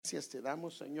gracias te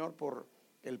damos, Señor, por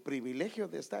el privilegio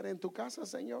de estar en tu casa,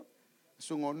 Señor. Es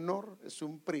un honor, es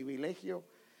un privilegio.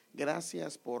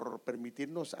 Gracias por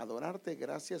permitirnos adorarte.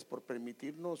 Gracias por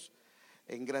permitirnos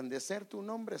engrandecer tu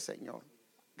nombre, Señor.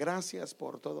 Gracias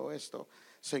por todo esto.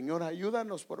 Señor,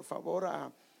 ayúdanos por favor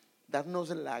a darnos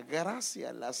la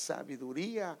gracia, la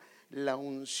sabiduría, la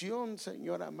unción,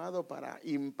 Señor amado, para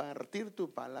impartir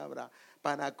tu palabra,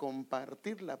 para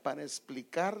compartirla, para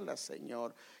explicarla,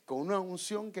 Señor, con una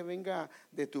unción que venga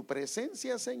de tu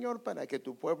presencia, Señor, para que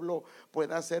tu pueblo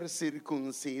pueda ser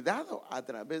circuncidado a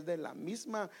través de la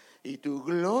misma y tu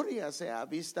gloria sea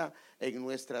vista en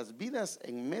nuestras vidas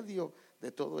en medio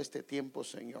de todo este tiempo,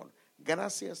 Señor.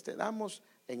 Gracias te damos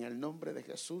en el nombre de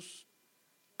Jesús.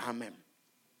 Amén.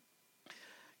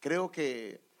 Creo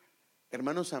que,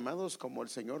 hermanos amados, como el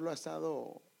Señor lo ha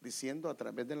estado diciendo a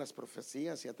través de las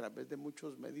profecías y a través de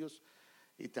muchos medios,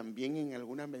 y también en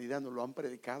alguna medida nos lo han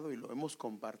predicado y lo hemos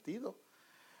compartido,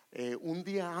 un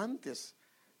día antes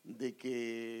de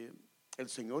que el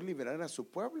Señor liberara a su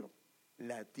pueblo,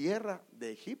 la tierra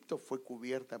de Egipto fue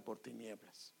cubierta por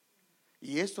tinieblas.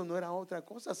 Y esto no era otra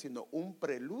cosa sino un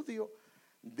preludio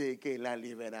de que la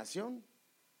liberación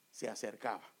se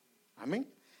acercaba.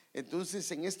 Amén. Entonces,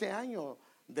 en este año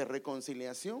de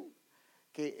reconciliación,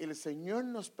 que el Señor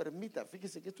nos permita,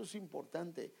 fíjese que esto es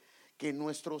importante, que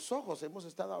nuestros ojos, hemos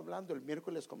estado hablando, el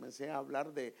miércoles comencé a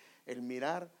hablar de el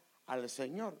mirar al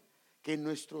Señor, que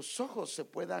nuestros ojos se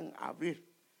puedan abrir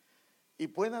y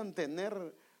puedan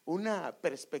tener una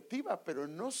perspectiva, pero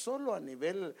no solo a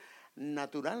nivel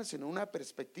natural, sino una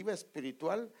perspectiva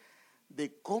espiritual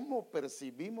de cómo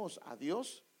percibimos a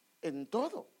Dios en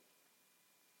todo.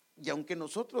 Y aunque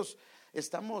nosotros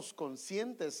estamos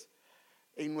conscientes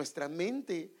en nuestra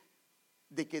mente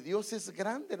de que Dios es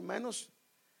grande, hermanos,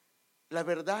 la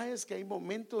verdad es que hay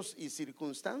momentos y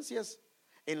circunstancias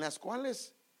en las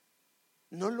cuales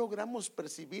no logramos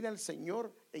percibir al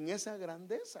Señor en esa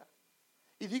grandeza.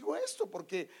 Y digo esto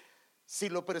porque si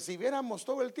lo percibiéramos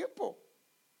todo el tiempo,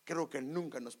 creo que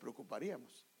nunca nos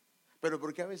preocuparíamos. Pero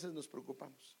 ¿por qué a veces nos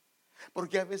preocupamos?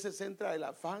 Porque a veces entra el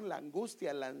afán, la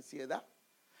angustia, la ansiedad.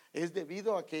 Es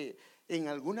debido a que en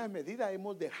alguna medida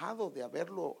hemos dejado de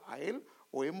verlo a Él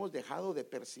o hemos dejado de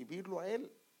percibirlo a Él.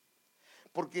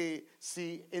 Porque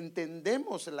si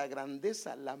entendemos la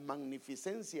grandeza, la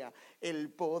magnificencia, el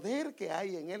poder que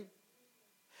hay en Él,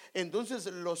 entonces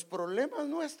los problemas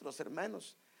nuestros,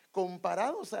 hermanos,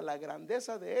 comparados a la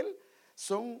grandeza de Él,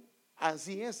 son,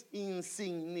 así es,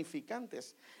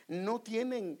 insignificantes. No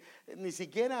tienen ni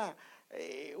siquiera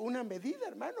una medida,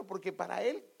 hermano, porque para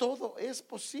Él todo es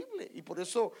posible. Y por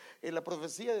eso la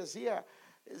profecía decía,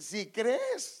 si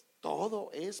crees, todo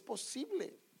es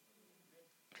posible.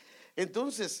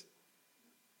 Entonces,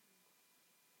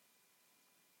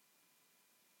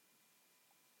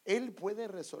 Él puede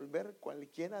resolver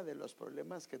cualquiera de los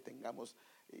problemas que tengamos.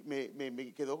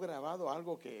 Me quedó grabado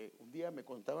algo que un día me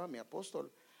contaba mi apóstol,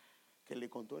 que le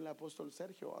contó el apóstol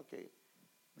Sergio, que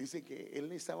dice que él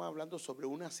le estaba hablando sobre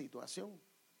una situación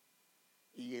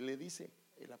y él le dice,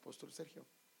 el apóstol Sergio,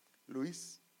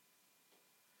 Luis,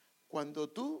 cuando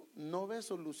tú no ves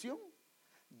solución,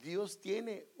 Dios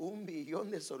tiene 1,000,000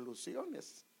 de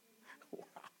soluciones. Wow.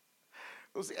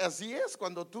 O sea, así es,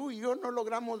 cuando tú y yo no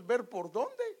logramos ver por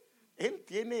dónde, Él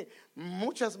tiene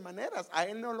muchas maneras. A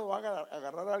Él no lo va a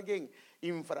agarrar a alguien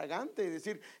infragante y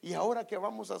decir, ¿y ahora qué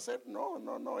vamos a hacer?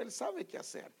 No, Él sabe qué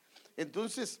hacer.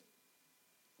 Entonces,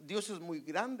 Dios es muy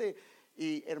grande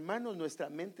y, hermanos, nuestra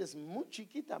mente es muy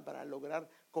chiquita para lograr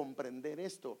comprender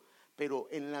esto. Pero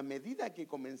en la medida que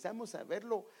comenzamos a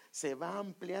verlo, se va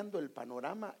ampliando el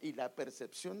panorama y la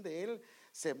percepción de Él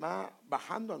se va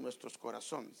bajando a nuestros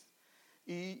corazones.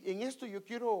 Y en esto yo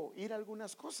quiero ir a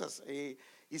algunas cosas,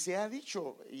 y se ha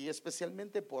dicho, y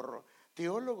especialmente por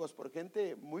teólogos, por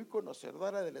gente muy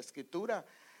conocedora de la Escritura,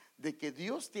 de que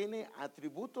Dios tiene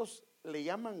atributos, le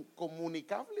llaman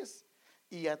comunicables,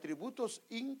 y atributos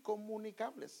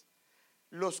incomunicables.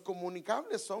 Los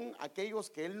comunicables son aquellos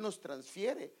que Él nos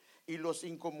transfiere, y los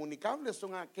incomunicables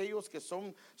son aquellos que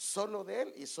son solo de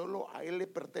Él y solo a Él le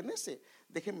pertenece.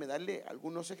 Déjenme darle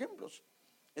algunos ejemplos.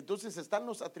 Entonces están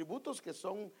los atributos que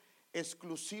son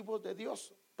exclusivos de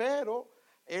Dios, pero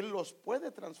Él los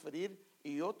puede transferir,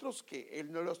 y otros que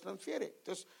Él no los transfiere.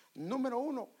 Entonces, número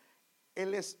 1,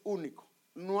 Él es único,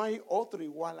 no hay otro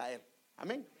igual a Él.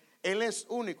 Amén. Él es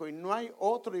único y no hay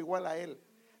otro igual a Él.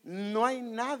 No hay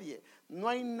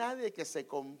nadie que se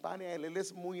compare a Él. Él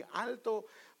es muy alto,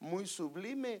 muy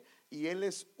sublime, y Él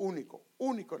es único,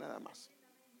 único nada más.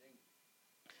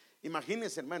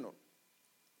 Imagínense, hermano,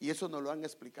 y eso nos lo han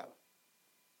explicado,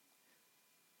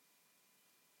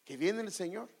 que viene el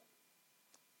Señor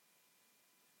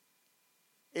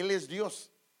Él es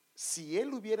Dios. Si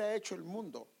Él hubiera hecho el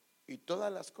mundo y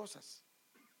todas las cosas,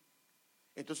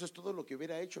 entonces todo lo que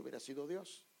hubiera hecho hubiera sido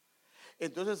Dios.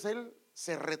 Entonces Él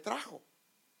se retrajo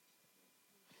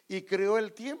y creó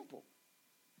el tiempo,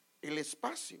 el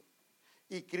espacio,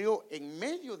 y creó en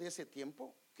medio de ese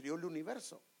tiempo, creó el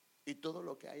universo y todo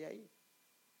lo que hay ahí.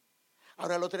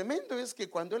 Ahora lo tremendo es que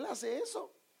cuando Él hace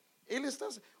eso, Él está,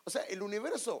 o sea, el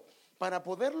universo, para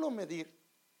poderlo medir,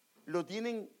 lo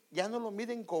tienen, ya no lo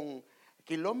miden con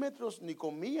kilómetros ni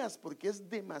con millas, porque es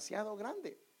demasiado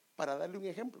grande. Para darle un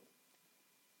ejemplo,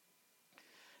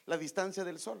 la distancia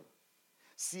del sol.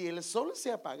 Si el sol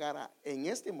se apagara en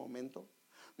este momento,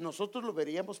 nosotros lo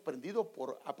veríamos prendido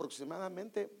por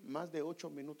aproximadamente más de 8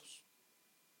 minutos.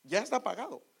 Ya está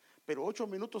apagado, pero 8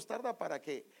 minutos tarda para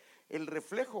que el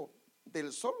reflejo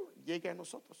del sol llegue a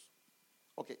nosotros.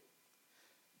 Ok.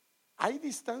 Hay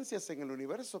distancias en el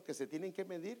universo que se tienen que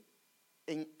medir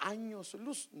en años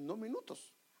luz, no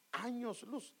minutos, años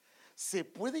luz. ¿Se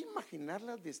puede imaginar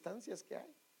las distancias que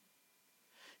hay?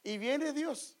 Y viene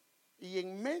Dios y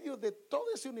en medio de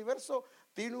todo ese universo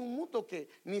tiene un mundo que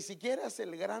ni siquiera es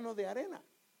el grano de arena.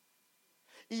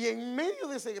 Y en medio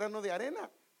de ese grano de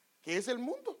arena, que es el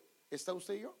mundo, está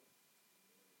usted y yo.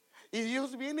 Y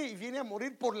Dios viene a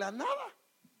morir por la nada.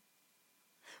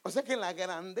 O sea que la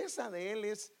grandeza de Él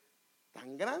es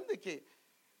tan grande que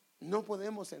no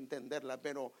podemos entenderla,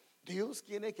 pero Dios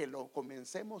quiere que lo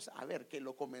comencemos a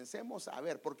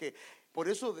ver, porque por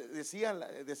eso decía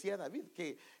David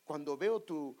que cuando veo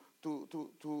tu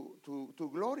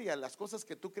gloria, las cosas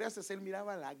que tú creaste, él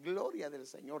miraba la gloria del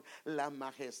Señor, la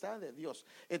majestad de Dios.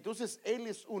 Entonces Él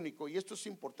es único y esto es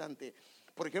importante.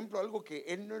 Por ejemplo, algo que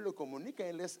Él no lo comunica,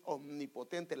 Él es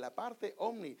omnipotente, la parte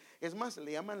omni, es más,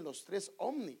 le llaman los 3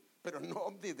 omni, pero no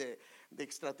omni de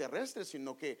extraterrestres,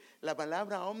 sino que la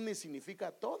palabra omni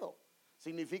significa todo,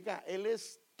 significa Él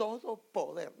es todo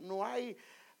poder, no hay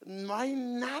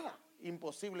nada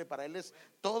imposible para Él, es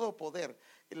todo poder.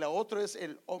 La otra es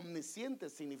el omnisciente,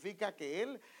 significa que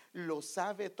Él lo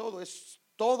sabe todo, es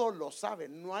todo lo sabe,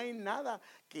 no hay nada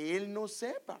que Él no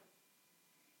sepa.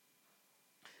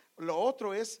 Lo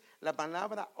otro es la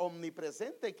palabra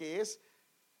omnipresente, que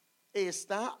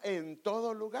está en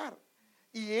todo lugar.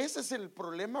 Y ese es el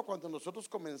problema cuando nosotros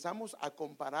comenzamos a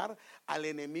comparar al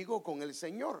enemigo con el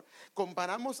Señor.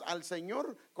 Comparamos al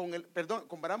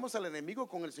enemigo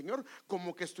con el Señor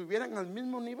como que estuvieran al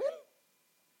mismo nivel.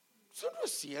 Eso no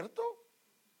es cierto.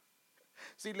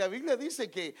 Si la Biblia dice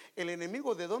que el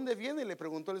enemigo, ¿de dónde viene?, le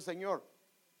preguntó el Señor.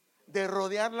 De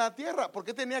rodear la tierra. ¿Por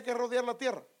qué tenía que rodear la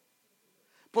tierra?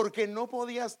 Porque no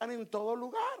podía estar en todo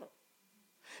lugar.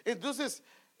 Entonces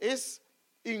es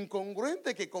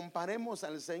incongruente que comparemos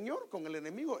al Señor con el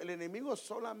enemigo. El enemigo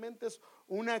solamente es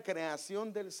una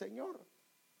creación del Señor.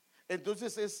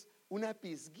 Entonces es una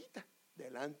pizguita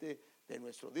delante de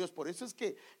nuestro Dios. Por eso es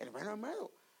que, hermano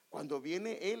amado, cuando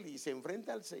viene Él y se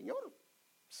enfrenta al Señor,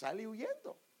 sale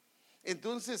huyendo.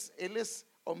 Entonces Él es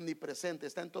omnipresente,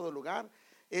 está en todo lugar.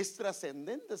 Es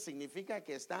trascendente, significa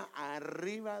que está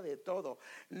arriba de todo.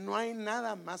 No hay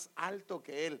nada más alto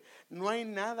que Él. No hay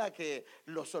nada que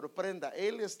lo sorprenda.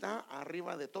 Él está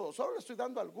arriba de todo. Solo le estoy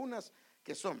dando algunas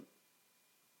que son.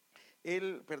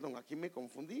 Aquí me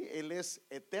confundí. Él es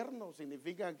eterno,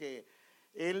 significa que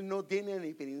Él no tiene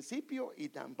ni principio y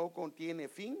tampoco tiene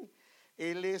fin.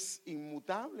 Él es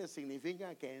inmutable,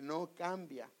 significa que no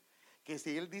cambia. Que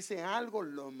si Él dice algo,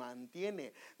 lo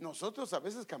mantiene. Nosotros a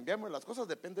veces cambiamos las cosas,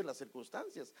 depende de las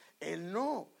circunstancias. Él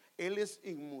no, Él es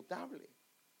inmutable.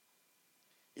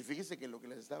 Y fíjese que lo que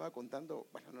les estaba contando,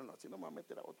 bueno, no, así no me voy a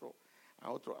meter a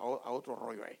otro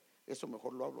rollo ahí. Eso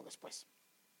mejor lo hablo después.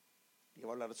 Y voy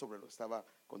a hablar sobre lo que estaba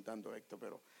contando Héctor,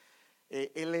 pero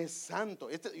Él es santo.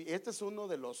 Este es uno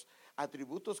de los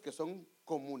atributos que son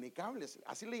comunicables,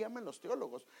 así le llaman los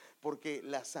teólogos, porque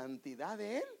la santidad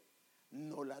de Él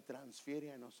no la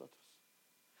transfiere a nosotros.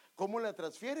 ¿Cómo la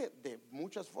transfiere? De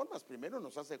muchas formas. Primero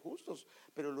nos hace justos,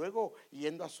 pero luego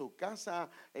yendo a su casa,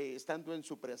 estando en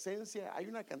su presencia, hay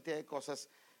una cantidad de cosas.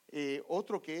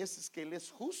 Otro que es que Él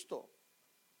es justo.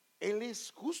 Él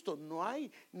es justo, no hay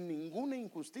ninguna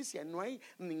injusticia, no hay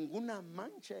ninguna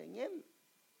mancha en Él.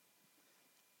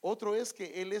 Otro es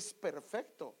que Él es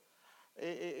perfecto.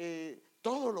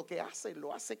 Todo lo que hace,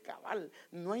 lo hace cabal.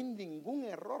 No hay ningún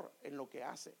error en lo que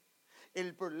hace.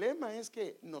 El problema es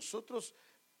que nuestros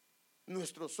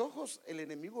ojos, el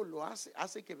enemigo lo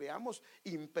hace que veamos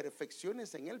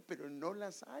imperfecciones en Él, pero no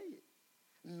las hay.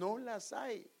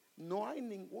 No hay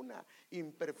ninguna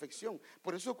imperfección.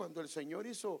 Por eso cuando el Señor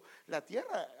hizo la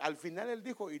tierra, al final Él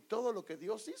dijo, y todo lo que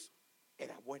Dios hizo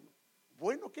era bueno.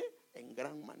 ¿Bueno qué? En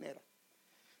gran manera.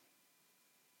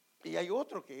 Y hay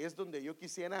otro que es donde yo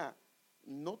quisiera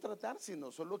no tratar,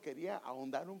 sino solo quería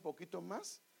ahondar un poquito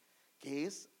más, que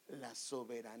es la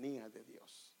soberanía de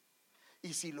Dios.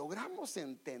 Y si logramos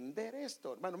entender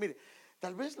esto, hermano, mire,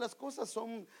 tal vez las cosas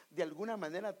son de alguna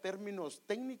manera términos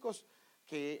técnicos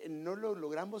que no lo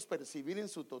logramos percibir en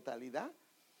su totalidad,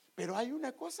 pero hay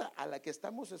una cosa a la que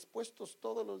estamos expuestos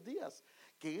todos los días,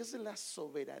 que es la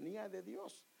soberanía de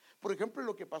Dios. Por ejemplo,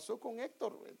 lo que pasó con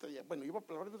Héctor, bueno, iba a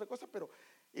hablar de otra cosa, pero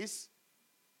es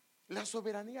la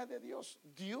soberanía de Dios.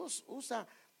 Dios usa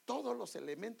todos los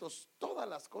elementos, todas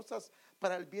las cosas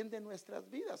para el bien de nuestras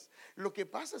vidas. Lo que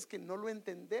pasa es que no lo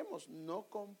entendemos, no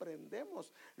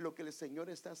comprendemos lo que el Señor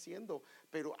está haciendo,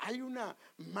 pero hay una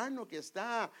mano que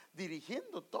está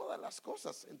dirigiendo todas las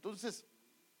cosas. Entonces,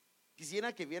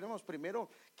 quisiera que viéramos primero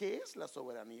qué es la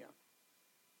soberanía.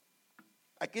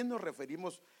 ¿A qué nos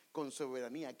referimos con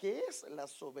soberanía? ¿Qué es la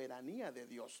soberanía de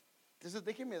Dios? Entonces,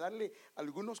 déjeme darle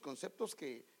algunos conceptos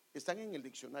que están en el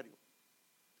diccionario.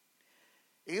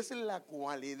 Es la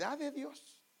cualidad de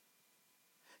Dios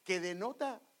que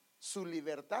denota su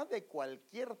libertad de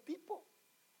cualquier tipo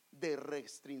de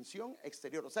restricción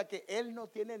exterior. O sea que Él no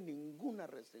tiene ninguna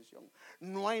restricción.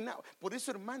 No hay nada. Por eso,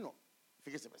 hermano,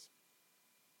 fíjese pues,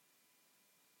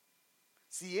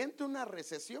 si entra una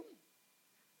recesión,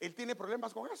 Él tiene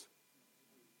problemas con eso.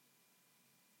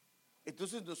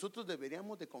 Entonces nosotros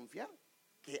deberíamos de confiar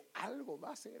que algo va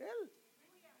a hacer Él.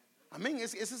 Amén,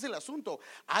 ese es el asunto.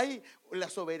 La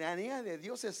soberanía de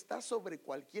Dios está sobre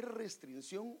cualquier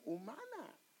restricción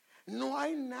humana. No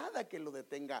hay nada que lo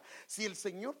detenga. Si el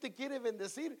Señor te quiere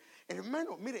bendecir,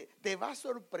 hermano, mire, te va a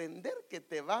sorprender que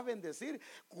te va a bendecir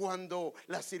cuando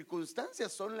las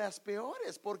circunstancias son las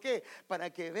peores. ¿Por qué?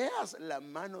 Para que veas la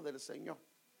mano del Señor.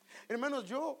 Hermanos,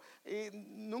 yo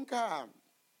nunca,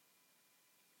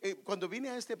 cuando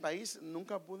vine a este país,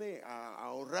 nunca pude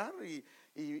ahorrar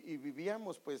y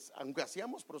vivíamos, pues, aunque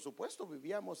hacíamos por supuesto,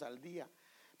 vivíamos al día.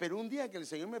 Pero un día que el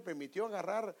Señor me permitió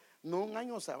agarrar no un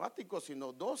año sabático,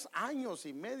 sino 2 años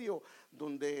y medio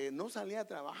donde no salía a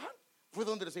trabajar, fue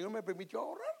donde el Señor me permitió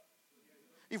ahorrar.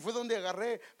 Y fue donde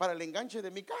agarré para el enganche de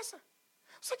mi casa.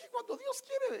 O sea que cuando Dios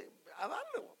quiere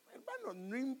darlo, hermano,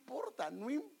 no importa,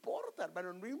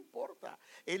 hermano, no importa.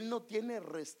 Él no tiene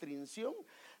restricción.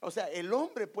 O sea, el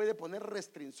hombre puede poner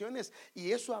restricciones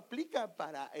y eso aplica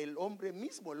para el hombre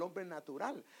mismo, el hombre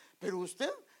natural. Pero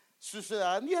usted, su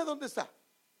ciudadanía, ¿dónde está?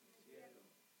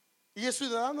 ¿Y es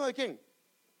ciudadano de quién?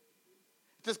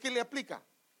 Entonces, ¿qué le aplica?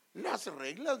 Las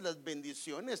reglas, las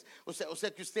bendiciones. O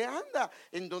sea que usted anda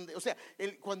en donde,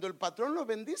 cuando el patrón lo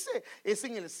bendice, es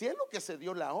en el cielo que se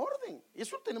dio la orden.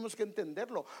 Eso tenemos que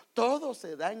entenderlo. Todo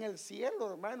se da en el cielo,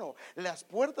 hermano. Las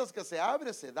puertas que se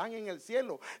abren se dan en el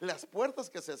cielo. Las puertas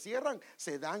que se cierran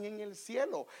se dan en el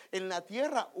cielo. En la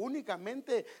tierra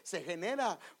únicamente se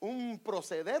genera un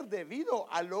proceder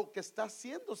debido a lo que está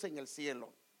haciéndose en el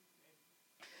cielo.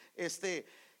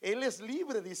 Él es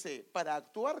libre, dice, para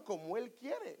actuar como Él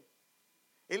quiere.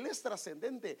 Él es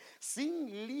trascendente,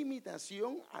 sin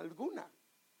limitación alguna.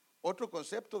 Otro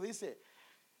concepto dice,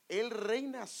 Él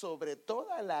reina sobre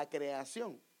toda la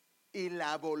creación y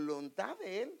la voluntad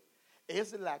de Él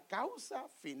es la causa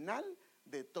final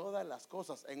de todas las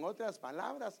cosas. En otras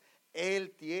palabras,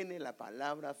 Él tiene la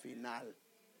palabra final,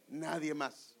 nadie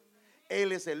más.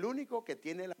 Él es el único que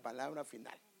tiene la palabra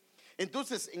final.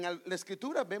 Entonces, en la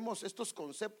escritura vemos estos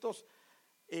conceptos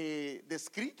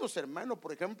descritos, hermano.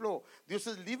 Por ejemplo, Dios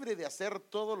es libre de hacer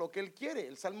todo lo que Él quiere.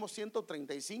 El Salmo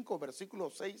 135,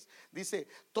 versículo 6 dice: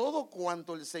 todo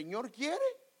cuanto el Señor quiere,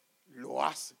 lo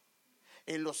hace.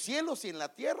 En los cielos y en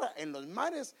la tierra, en los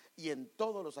mares y en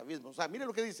todos los abismos. O sea, mire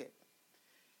lo que dice: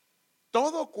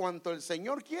 todo cuanto el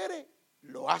Señor quiere,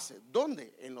 lo hace.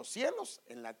 ¿Dónde? En los cielos,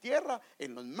 en la tierra,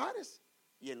 en los mares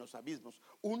y en los abismos.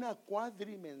 Una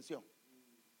cuadrimensión.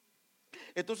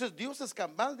 Entonces Dios es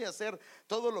capaz de hacer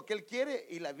todo lo que Él quiere,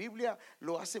 y la Biblia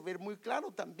lo hace ver muy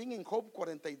claro también en Job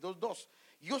 42:2.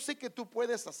 Yo sé que tú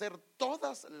puedes hacer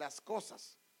todas las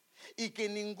cosas y que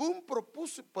ningún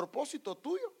propósito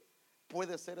tuyo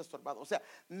puede ser estorbado. O sea,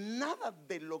 nada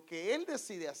de lo que Él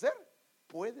decide hacer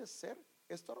puede ser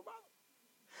estorbado.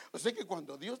 O sea que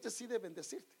cuando Dios decide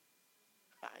bendecirte,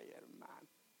 ay, hermano,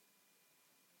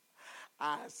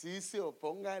 así se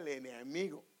oponga el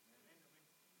enemigo,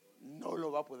 no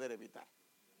lo va a poder evitar.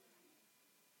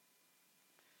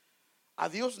 A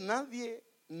Dios nadie,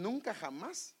 nunca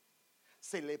jamás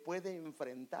se le puede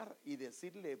enfrentar y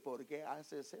decirle: ¿por qué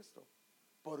haces esto?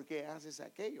 ¿Por qué haces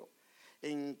aquello?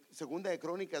 En 2 de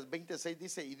Crónicas 26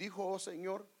 dice: y dijo: oh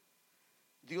Señor,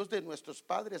 Dios de nuestros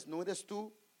padres, ¿no eres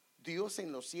tú Dios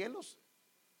en los cielos?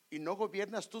 ¿Y no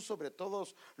gobiernas tú sobre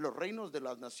todos los reinos de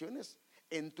las naciones?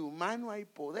 En tu mano hay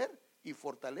poder y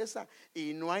fortaleza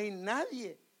y no hay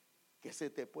nadie que se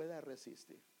te pueda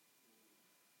resistir.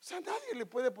 O sea, nadie le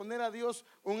puede poner a Dios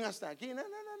un hasta aquí. No,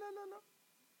 no, no, no, no, no.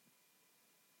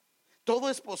 Todo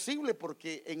es posible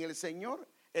porque en el Señor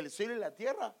el cielo y la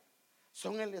tierra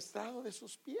son el estrado de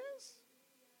sus pies.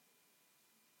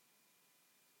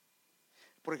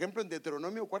 Por ejemplo, en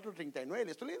Deuteronomio 4:39,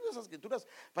 le estoy leyendo esas escrituras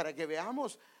para que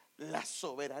veamos la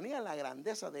soberanía, la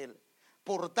grandeza de Él.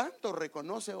 Por tanto,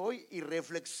 reconoce hoy y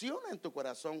reflexiona en tu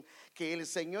corazón que el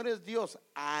Señor es Dios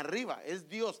arriba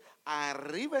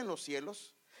en los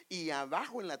cielos y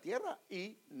abajo en la tierra,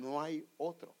 y no hay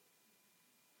otro.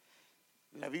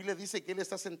 La Biblia dice que Él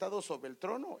está sentado sobre el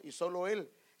trono y solo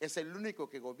Él es el único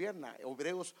que gobierna.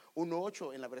 Hebreos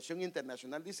 1:8 en la versión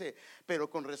internacional dice: pero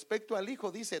con respecto al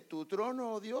Hijo dice: tu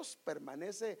trono, oh Dios,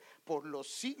 permanece por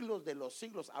los siglos de los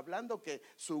siglos, hablando que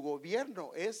su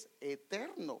gobierno es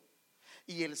eterno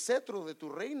y el cetro de tu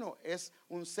reino es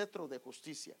un cetro de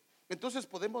justicia. Entonces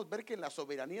podemos ver que la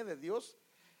soberanía de Dios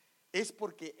es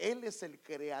porque Él es el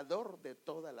creador de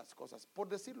todas las cosas, por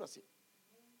decirlo así.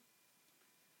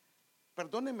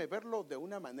 Perdónenme verlo de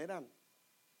una manera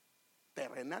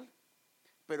terrenal,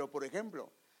 pero por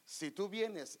ejemplo, si tú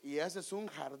vienes y haces un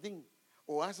jardín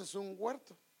o haces un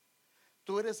huerto,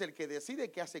 tú eres el que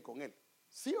decide qué hace con él,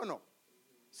 ¿sí o no?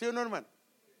 ¿Sí o no, hermano?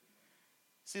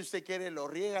 Si usted quiere lo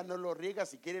riega, no lo riega,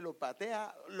 si quiere lo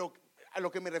patea. A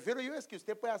lo que me refiero yo es que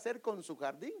usted puede hacer con su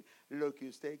jardín lo que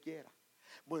usted quiera.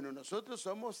 Bueno, nosotros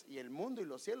somos, y el mundo y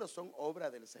los cielos son obra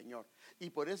del Señor, y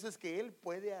por eso es que Él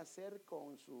puede hacer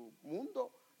con su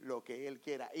mundo lo que Él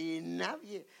quiera, y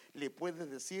nadie le puede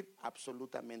decir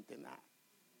absolutamente nada.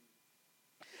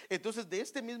 Entonces, de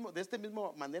esta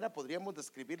misma manera podríamos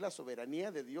describir la soberanía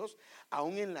de Dios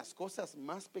aún en las cosas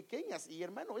más pequeñas. Y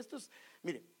hermano, esto es,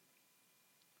 mire,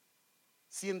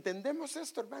 si entendemos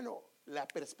esto, hermano, la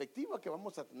perspectiva que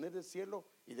vamos a tener del cielo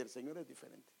y del Señor es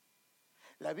diferente.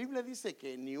 La Biblia dice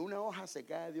que ni una hoja se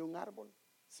cae de un árbol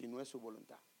si no es su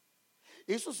voluntad.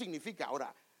 Eso significa,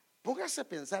 ahora, póngase a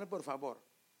pensar, por favor,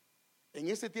 en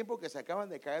este tiempo que se acaban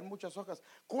de caer muchas hojas,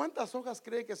 ¿cuántas hojas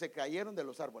cree que se cayeron de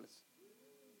los árboles?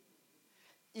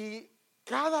 Y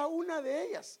cada una de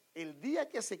ellas, el día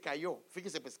que se cayó,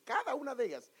 fíjese pues, cada una de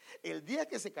ellas, el día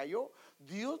que se cayó,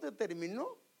 Dios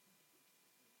determinó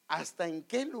hasta en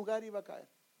qué lugar iba a caer.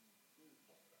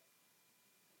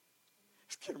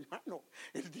 Es que, hermano,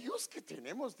 el Dios que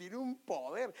tenemos tiene un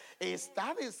poder,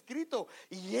 está descrito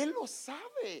y Él lo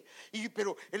sabe.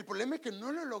 Pero el problema es que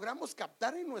no lo logramos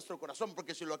captar en nuestro corazón,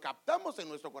 porque si lo captamos en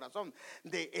nuestro corazón,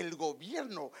 de el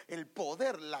gobierno, el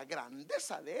poder, la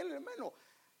grandeza de Él, hermano,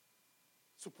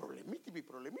 su problemita y mi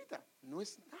problemita no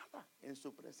es nada en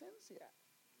su presencia.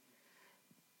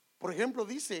 Por ejemplo,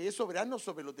 dice, es soberano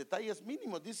sobre los detalles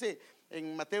mínimos. Dice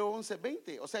en Mateo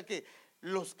 11:20, o sea que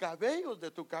los cabellos de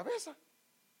tu cabeza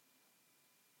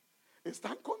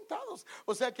están contados.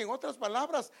 O sea que en otras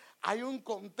palabras, hay un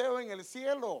conteo en el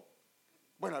cielo.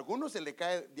 Bueno, a algunos se le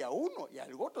cae de a uno y a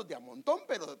otros de a montón,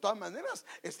 pero de todas maneras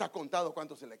está contado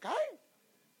cuánto se le cae.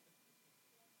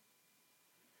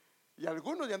 Y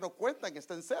algunos ya no cuentan que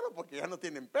está en cero porque ya no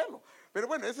tienen pelo. Pero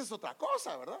bueno, esa es otra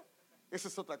cosa, ¿verdad? Esa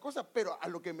es otra cosa. Pero a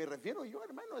lo que me refiero yo,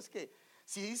 hermano, es que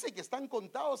si dice que están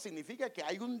contados, significa que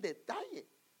hay un detalle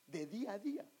de día a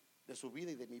día de su vida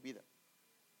y de mi vida.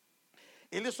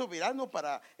 Él es soberano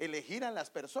para elegir a las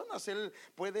personas. Él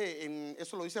puede,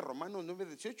 eso lo dice Romanos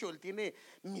 9:18, Él tiene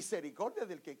misericordia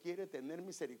del que quiere tener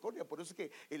misericordia. Por eso es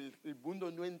que el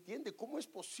mundo no entiende cómo es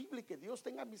posible que Dios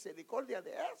tenga misericordia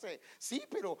de ese. Sí,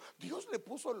 pero Dios le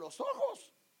puso los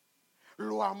ojos,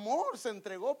 lo amó, se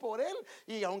entregó por él,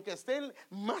 y aunque esté él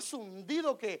más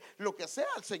hundido que lo que sea,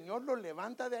 el Señor lo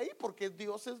levanta de ahí porque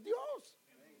Dios es Dios.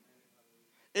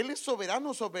 Él es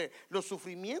soberano sobre los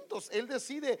sufrimientos. Él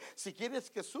decide si quieres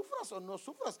que sufras o no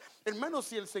sufras. Hermano,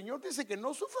 si el Señor dice que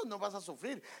no sufras, no vas a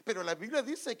sufrir. Pero la Biblia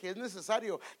dice que es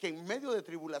necesario que en medio de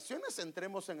tribulaciones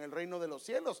entremos en el reino de los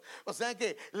cielos. O sea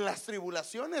que las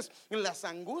tribulaciones, las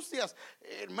angustias,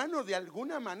 hermano, de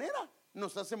alguna manera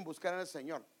nos hacen buscar al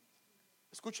Señor.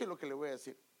 Escuche lo que le voy a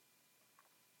decir.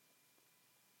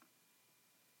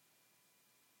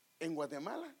 En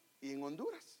Guatemala y en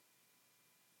Honduras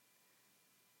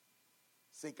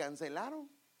se cancelaron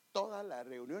todas las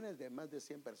reuniones de más de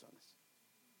 100 personas.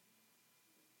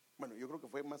 Bueno, yo creo que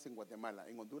fue más en Guatemala.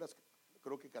 En Honduras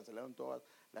creo que cancelaron todas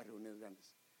las reuniones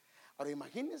grandes. Ahora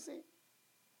imagínense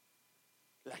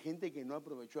la gente que no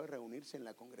aprovechó a reunirse en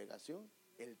la congregación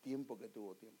el tiempo que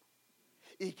tuvo tiempo.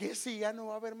 ¿Y qué si ya no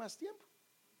va a haber más tiempo?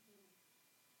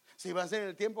 Si va a ser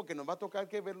el tiempo que nos va a tocar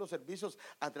que ver los servicios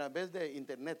a través de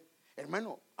internet.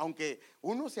 Hermano, aunque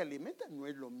uno se alimenta, no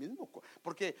es lo mismo.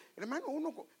 Porque, hermano,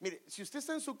 mire, si usted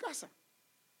está en su casa,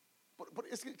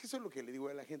 es que eso es lo que le digo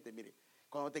a la gente, mire,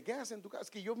 cuando te quedas en tu casa, es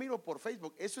que yo miro por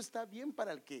Facebook, eso está bien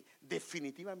para el que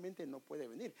definitivamente no puede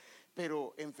venir,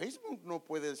 pero en Facebook no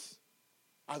puedes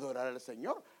adorar al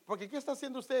Señor, porque ¿qué está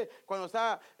haciendo usted cuando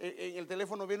está en el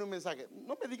teléfono viendo un mensaje?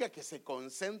 No me diga que se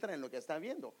concentra en lo que está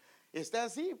viendo, está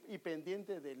así y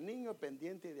pendiente del niño,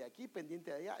 pendiente de aquí,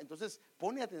 pendiente de allá, entonces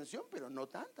pone atención, pero no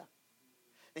tanta.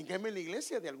 En cambio en la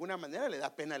iglesia de alguna manera le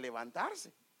da pena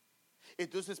levantarse,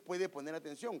 entonces puede poner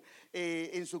atención.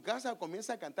 En su casa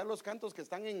comienza a cantar los cantos que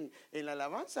están en la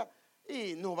alabanza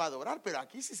y no va a adorar, pero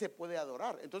aquí sí se puede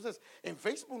adorar. Entonces en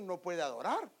Facebook no puede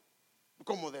adorar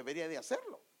como debería de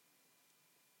hacerlo.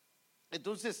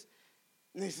 Entonces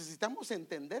necesitamos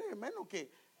entender, hermano,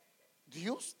 que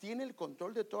Dios tiene el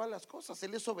control de todas las cosas.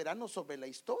 Él es soberano sobre la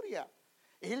historia.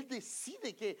 Él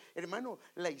decide que, hermano,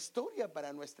 la historia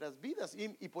para nuestras vidas,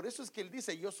 y por eso es que Él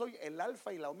dice: yo soy el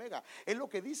alfa y la omega. Él lo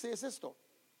que dice es esto: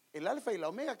 el alfa y la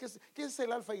omega. ¿Qué es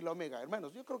el alfa y la omega,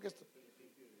 hermanos? Yo creo que esto,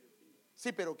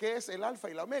 sí, pero ¿qué es el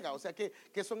alfa y la omega? O sea,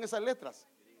 ¿qué son esas letras?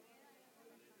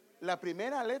 La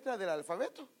primera letra del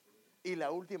alfabeto y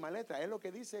la última letra. Él lo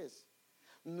que dice es: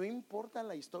 no importa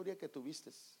la historia que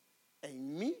tuviste,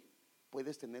 en mí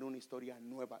puedes tener una historia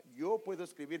nueva. Yo puedo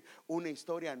escribir una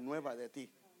historia nueva de ti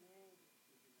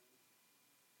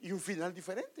y un final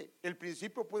diferente. El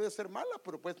principio puede ser mala,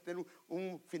 pero puede tener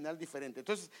un final diferente.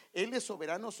 Entonces Él es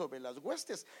soberano sobre las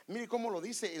huestes. Mire cómo lo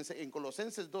dice en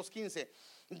Colosenses 2:15: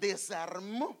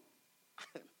 desarmó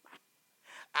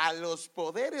a los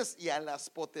poderes y a las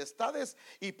potestades,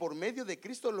 y por medio de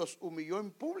Cristo los humilló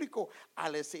en público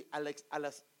al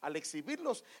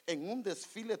exhibirlos en un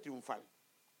desfile triunfal.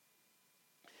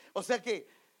 O sea que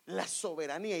la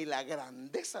soberanía y la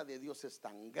grandeza de Dios es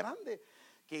tan grande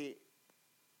que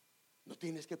no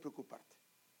tienes que preocuparte.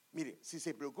 Mire, si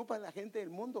se preocupa la gente del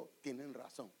mundo, tienen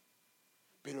razón,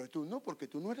 pero tú no, porque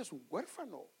tú no eres un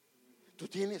huérfano. Tú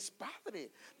tienes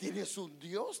padre, tienes un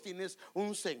Dios, tienes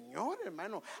un Señor,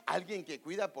 hermano, alguien que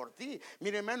cuida por ti.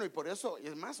 Mire, hermano, y por eso,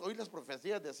 es más, hoy las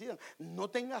profecías decían: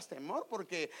 no tengas temor,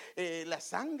 porque la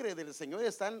sangre del Señor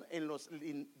está en los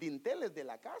dinteles de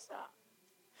la casa.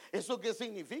 ¿Eso qué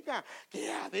significa?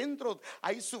 Que adentro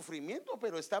hay sufrimiento,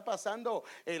 pero está pasando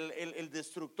el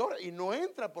destructor y no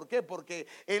entra. ¿Por qué? Porque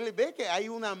Él ve que hay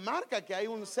una marca, que hay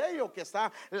un sello, que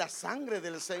está la sangre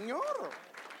del Señor.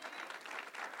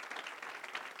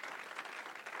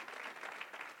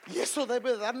 Y eso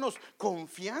debe darnos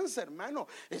confianza, hermano.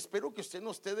 Espero que usted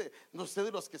no esté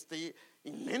de los que esté,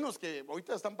 y menos que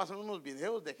ahorita están pasando unos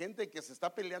videos de gente que se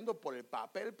está peleando por el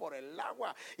papel, por el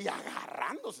agua y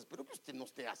agarrándose. Espero que usted no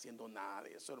esté haciendo nada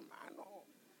de eso, hermano.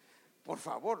 Por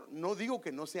favor, no digo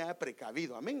que no sea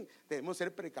precavido, amén. Debemos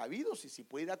ser precavidos, y si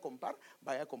puede ir a comprar,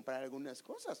 vaya a comprar algunas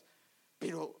cosas.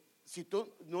 Pero si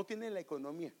tú no tienes la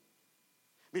economía,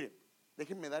 mire,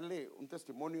 déjenme darle un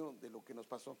testimonio de lo que nos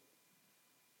pasó.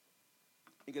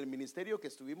 En el ministerio que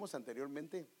estuvimos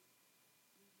anteriormente,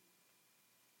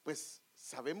 pues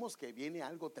sabemos que viene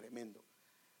algo tremendo.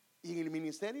 Y en el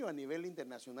ministerio a nivel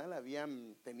internacional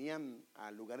tenían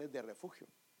lugares de refugio.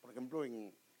 Por ejemplo,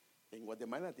 en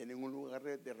Guatemala tienen un lugar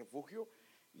de refugio,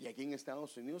 y aquí en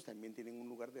Estados Unidos también tienen un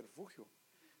lugar de refugio.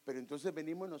 Pero entonces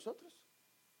venimos nosotros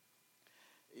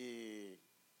y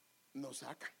nos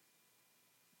sacan.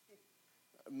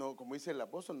 No, como dice el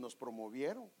apóstol, nos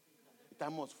promovieron.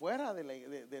 Estamos fuera de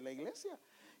la iglesia.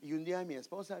 Y un día mi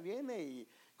esposa viene y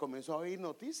comenzó a oír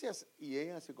noticias, y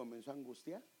ella se comenzó a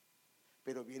angustiar.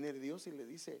 Pero viene Dios y le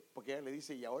dice, porque ella le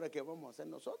dice: ¿y ahora qué vamos a hacer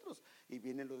nosotros? Y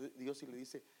viene Dios y le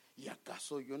dice: ¿y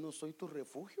acaso yo no soy tu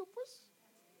refugio? Pues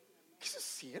eso es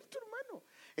cierto, hermano.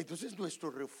 Entonces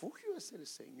nuestro refugio es el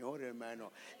Señor,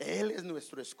 hermano. Él es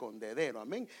nuestro escondedero,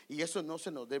 amén. Y eso no se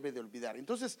nos debe de olvidar.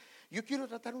 Entonces yo quiero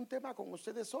tratar un tema con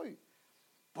ustedes hoy,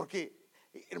 porque,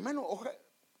 hermano,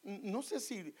 no sé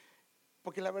si,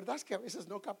 porque la verdad es que a veces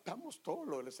no captamos todo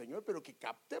lo del Señor, pero que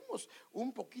captemos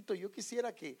un poquito. Yo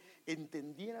quisiera que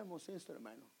entendiéramos esto,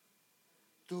 hermano.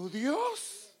 Tu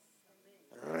Dios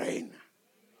reina.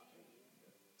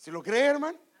 ¿Se lo cree,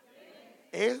 hermano?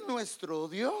 Es nuestro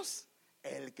Dios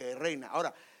el que reina.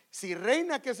 Ahora, si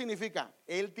reina, ¿qué significa?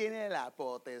 Él tiene la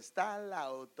potestad, la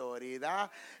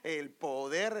autoridad, el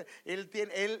poder.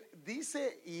 Él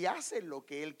dice y hace lo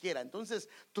que Él quiera. Entonces,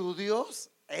 tu Dios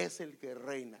es el que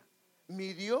reina.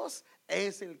 Mi Dios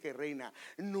es el que reina,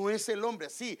 no es el hombre.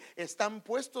 Sí, están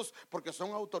puestos porque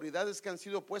son autoridades que han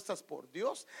sido puestas por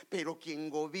Dios, pero quien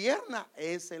gobierna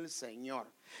es el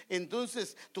Señor.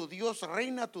 Entonces tu Dios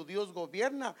reina, tu Dios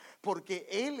gobierna, porque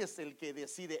Él es el que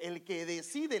decide, el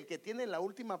que tiene la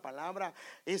última palabra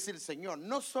es el Señor.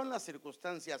 No son las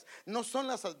circunstancias, no son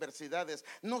las adversidades,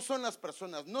 no son las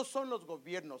personas, no son los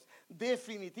gobiernos.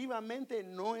 Definitivamente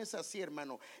no es así,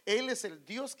 hermano. Él es el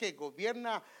Dios que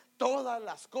gobierna todas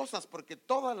las cosas, porque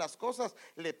todas las cosas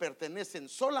le pertenecen,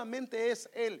 solamente es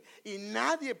Él. Y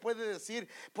nadie puede decir: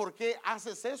 ¿por qué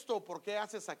haces esto? ¿Por qué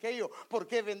haces aquello? ¿Por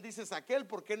qué bendices a aquel?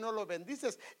 ¿Por qué no lo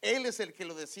bendices? Él es el que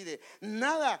lo decide.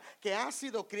 Nada que ha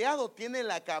sido creado tiene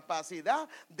la capacidad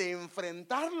de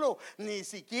enfrentarlo, ni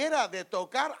siquiera de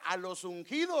tocar a los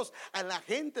ungidos, a la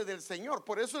gente del Señor.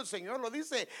 Por eso el Señor lo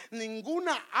dice: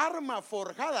 ninguna arma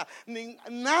forjada,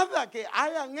 nada que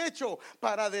hayan hecho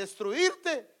para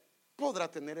destruirte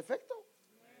podrá tener efecto.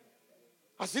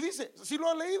 Así dice, si lo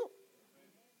ha leído.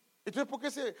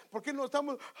 Entonces, ¿por qué no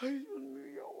estamos? Ay, Dios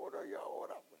mío, y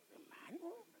ahora,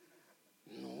 hermano,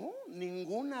 no,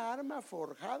 ninguna arma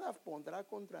forjada pondrá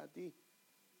contra ti.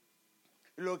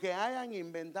 Lo que hayan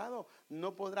inventado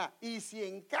no podrá. Y si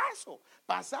en caso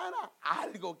pasara,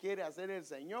 algo quiere hacer el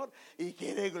Señor y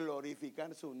quiere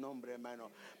glorificar su nombre,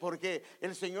 hermano. Porque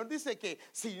el Señor dice que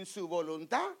sin su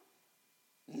voluntad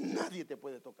nadie te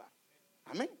puede tocar.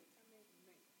 Amén.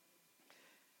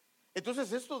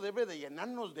 Entonces esto debe de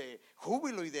llenarnos de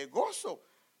júbilo y de gozo,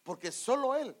 porque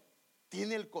solo Él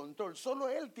tiene el control, solo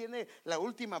Él tiene la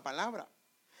última palabra.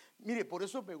 Mire, por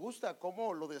eso me gusta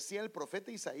como lo decía el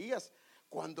profeta Isaías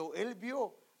cuando él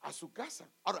vio a su casa.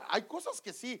 Ahora, hay cosas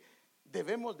que sí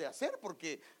debemos de hacer,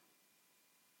 porque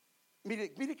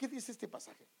mire qué dice este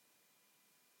pasaje.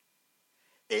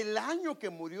 El año que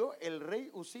murió el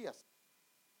rey Usías,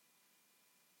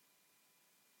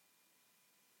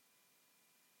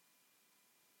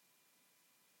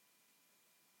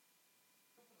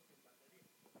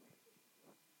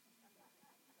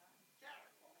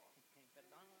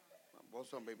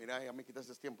 vos, hombre, mira, ya me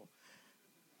quitaste tiempo.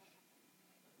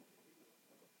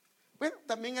 Bueno,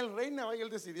 también el rey él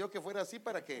decidió que fuera así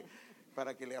para que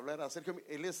le hablara a Sergio.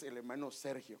 Él es el hermano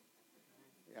Sergio,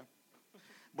 ¿ya?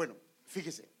 Bueno,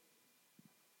 fíjese,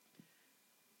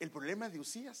 el problema de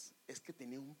Usías es que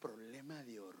tenía un problema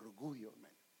de orgullo,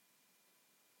 hermano.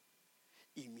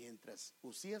 Y mientras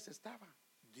Usías estaba,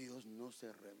 Dios no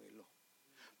se reveló,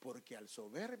 porque al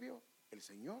soberbio el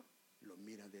Señor lo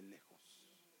mira de lejos.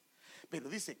 Pero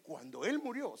dice, cuando él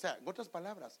murió, o sea, en otras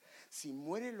palabras, si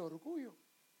muere el orgullo,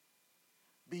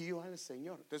 vio al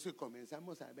Señor. Entonces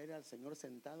comenzamos a ver al Señor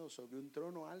sentado sobre un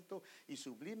trono alto y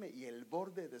sublime, y el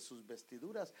borde de sus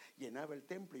vestiduras llenaba el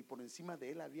templo, y por encima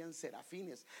de él habían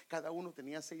serafines. Cada uno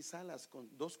tenía 6 alas,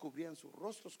 con 2 cubrían sus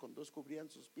rostros, con 2 cubrían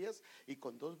sus pies, y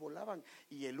con 2 volaban.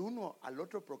 Y el uno al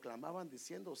otro proclamaban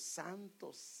diciendo: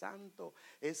 Santo, santo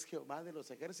es Jehová de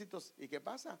los ejércitos. ¿Y qué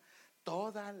pasa?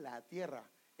 Toda la tierra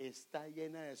está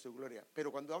llena de su gloria. Pero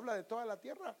cuando habla de toda la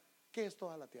tierra, ¿qué es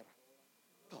toda la tierra?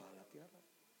 Toda la tierra.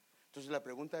 Entonces la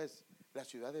pregunta es: ¿la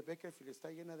ciudad de Beckerfield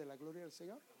está llena de la gloria del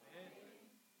Señor?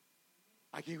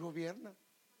 Aquí gobierna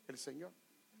el Señor,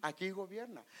 aquí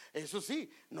gobierna. Eso sí,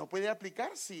 no puede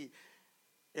aplicar si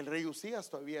el rey Usías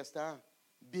todavía está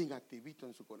bien activito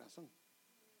en su corazón.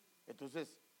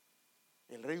 Entonces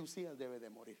el rey Usías debe de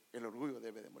morir, el orgullo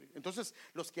debe de morir. Entonces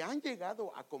los que han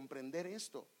llegado a comprender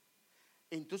esto,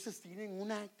 entonces tienen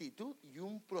una actitud y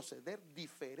un proceder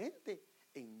diferente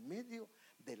en medio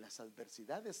de las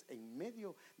adversidades, en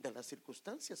medio de las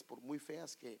circunstancias, por muy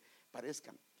feas que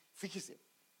parezcan. Fíjese,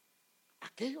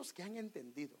 aquellos que han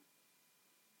entendido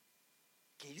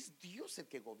que es Dios el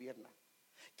que gobierna,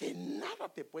 que nada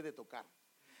te puede tocar.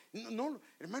 No,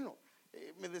 hermano,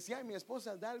 me decía mi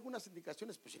esposa, da algunas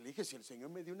indicaciones. Pues le dije: si el Señor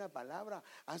me dio una palabra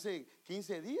hace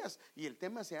 15 días y el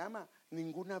tema se llama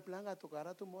ninguna plaga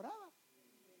tocará tu morada,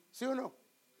 ¿sí o no?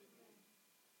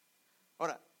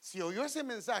 Ahora, si oyó ese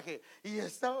mensaje y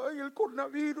estaba en el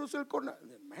coronavirus, hermano,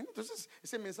 entonces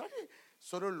ese mensaje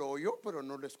solo lo oyó, pero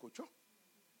no lo escuchó,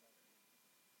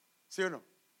 ¿sí o no?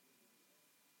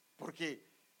 Porque,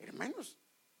 hermanos,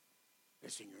 el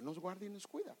Señor nos guarda y nos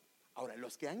cuida. Ahora,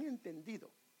 los que han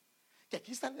entendido que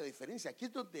aquí está la diferencia, aquí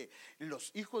es donde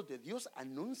los hijos de Dios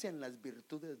anuncian las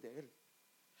virtudes de Él.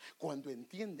 Cuando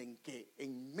entienden que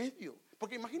en medio,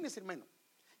 porque imagínese, hermano,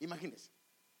 imagínese,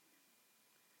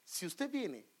 si usted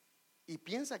viene y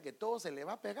piensa que todo se le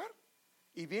va a pegar,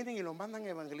 y vienen y lo mandan a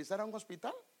evangelizar a un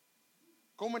hospital,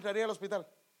 ¿cómo entraría al hospital?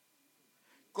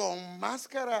 Con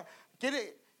máscara.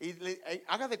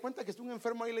 Haga de cuenta que está un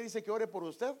enfermo ahí y le dice que ore por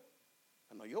usted.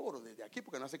 No, yo oro desde aquí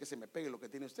porque no hace que se me pegue lo que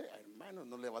tiene usted. Hermano,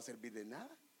 no le va a servir de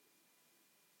nada.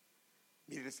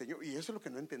 Mire, el Señor, y eso es lo que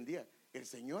no entendía. El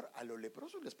Señor a los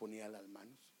leprosos les ponía las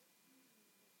manos.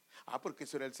 Porque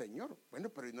eso era el Señor. Bueno,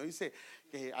 pero no dice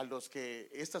que a los que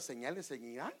estas señales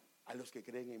seguirán, a los que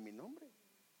creen en mi nombre.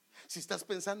 Si estás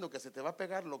pensando que se te va a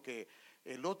pegar lo que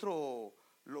el otro,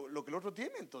 lo que el otro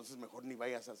tiene, entonces mejor ni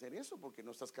vayas a hacer eso porque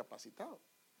no estás capacitado.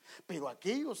 Pero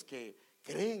aquellos que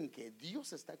creen que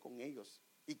Dios está con ellos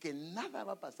y que nada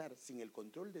va a pasar sin el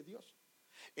control de Dios,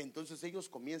 entonces ellos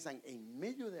comienzan en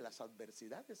medio de las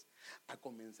adversidades a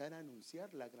comenzar a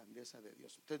anunciar la grandeza de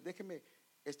Dios. Entonces déjeme,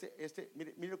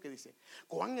 mire lo que dice: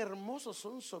 cuán hermosos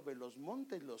son sobre los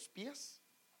montes los pies,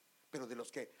 pero de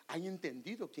los que han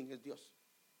entendido quién es Dios,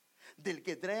 del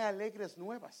que trae alegres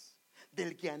nuevas,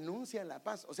 del que anuncia la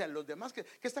paz. O sea, los demás, ¿qué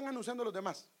están anunciando los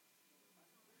demás?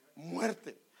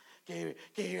 Muerte.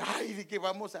 ¿Qué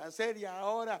vamos a hacer? Y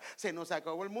ahora se nos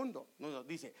acabó el mundo. No,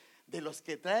 dice, de los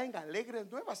que traen alegres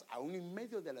nuevas, aún en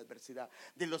medio de la adversidad,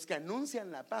 de los que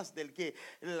anuncian la paz, del que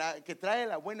trae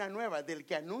la buena nueva, del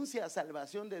que anuncia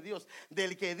salvación de Dios,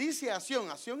 del que dice a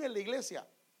Sión en la iglesia.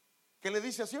 ¿Qué le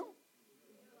dice a Sión?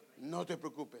 No te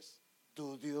preocupes,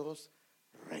 tu Dios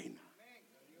reina.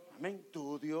 Amén,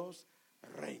 tu Dios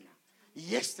reina.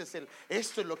 Y esto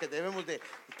es lo que debemos de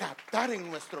captar en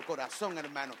nuestro corazón,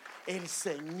 hermano. El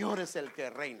Señor es el que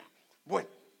reina. Bueno,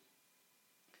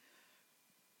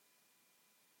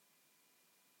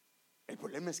 el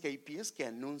problema es que hay pies que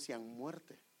anuncian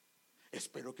muerte.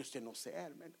 Espero que usted no sea,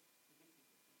 hermano.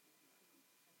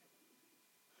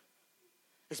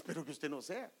 Espero que usted no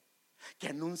sea. Que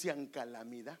anuncian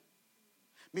calamidad.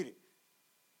 Mire,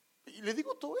 y le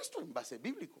digo todo esto en base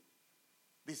bíblico.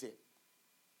 Dice,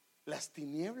 las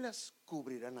tinieblas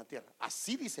cubrirán la tierra.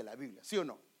 Así dice la Biblia, ¿sí o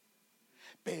no?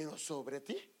 Pero sobre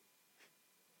ti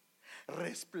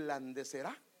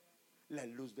resplandecerá la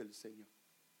luz del Señor.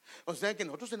 O sea que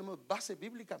nosotros tenemos base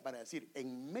bíblica para decir,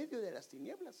 en medio de las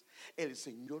tinieblas el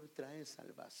Señor trae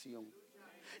salvación.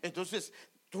 Entonces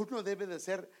tú no debes de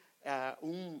ser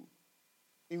un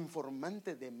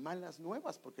informante de malas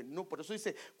nuevas, porque no, por eso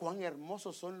dice, cuán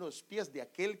hermosos son los pies de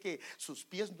aquel que sus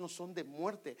pies no son de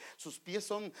muerte, sus pies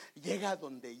llega a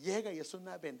donde llega y es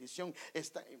una bendición.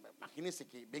 Imagínense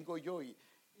que vengo yo y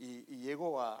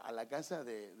llego a la casa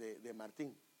de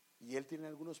Martín y él tiene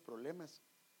algunos problemas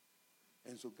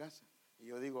en su casa y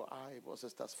yo digo, ay, vos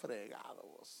estás fregado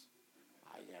vos,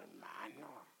 ay,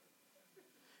 hermano.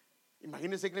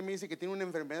 Imagínense que me dice que tiene una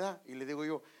enfermedad y le digo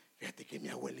yo, fíjate que mi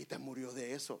abuelita murió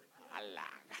de eso.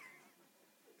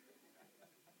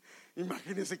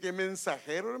 Imagínense qué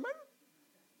mensajero, hermano.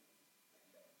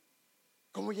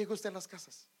 ¿Cómo llega usted a las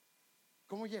casas?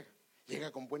 ¿Cómo llega?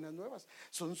 Llega con buenas nuevas.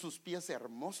 Son sus pies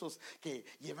hermosos que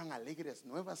llevan alegres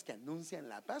nuevas, que anuncian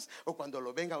la paz. O cuando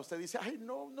lo venga usted dice, ay,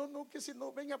 no, que si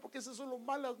no venga, porque esas son las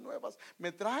malas nuevas.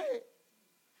 Me trae.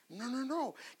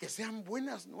 No, que sean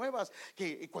buenas nuevas,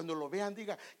 que cuando lo vean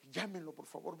diga, llámenlo por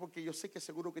favor, porque yo sé que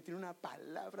seguro que tiene una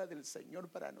palabra del Señor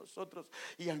para nosotros,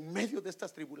 y en medio de esta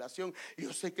tribulación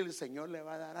yo sé que el Señor le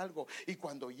va a dar algo. Y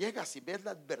cuando llegas y ves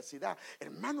la adversidad,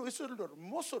 hermano, eso es lo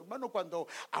hermoso, hermano, cuando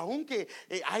aunque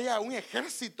haya un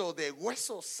ejército de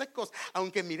huesos secos,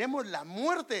 aunque miremos la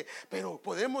muerte, pero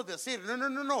podemos decir,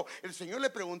 no, el Señor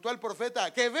le preguntó al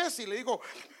profeta, ¿qué ves? Y le dijo,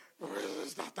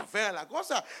 está fea la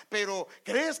cosa, pero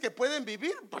 ¿crees que pueden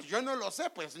vivir? Pues yo no lo sé.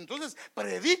 Pues entonces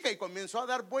predica y comenzó a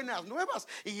dar buenas nuevas,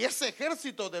 y ese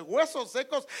ejército de huesos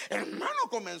secos, hermano,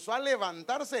 comenzó a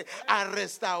levantarse, a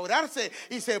restaurarse,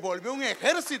 y se volvió un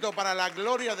ejército para la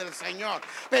gloria del Señor.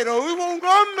 Pero hubo un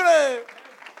hombre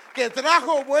que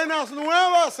trajo buenas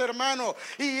nuevas, hermano,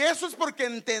 y eso es porque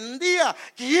entendía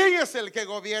quién es el que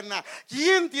gobierna,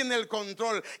 quién tiene el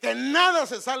control, que nada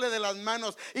se sale de las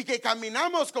manos, y que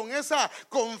caminamos con esa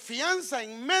confianza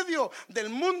en medio del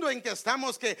mundo en que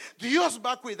estamos, que Dios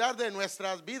va a cuidar de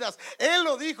nuestras vidas. Él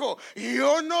lo dijo,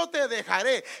 yo no te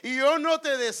dejaré, yo no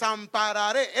te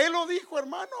desampararé. Él lo dijo,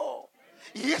 hermano,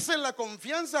 y esa es la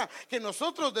confianza que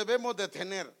nosotros debemos de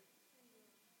tener.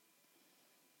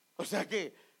 O sea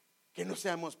que no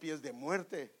seamos pies de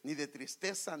muerte, ni de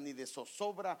tristeza, ni de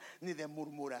zozobra, ni de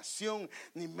murmuración,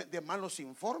 ni de malos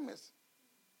informes.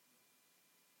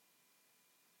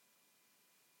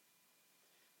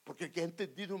 Porque el que ha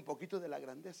entendido un poquito de la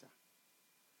grandeza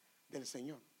del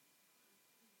Señor,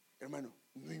 hermano,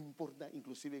 no importa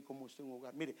inclusive cómo esté un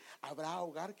hogar. Mire, ¿habrá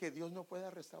hogar que Dios no pueda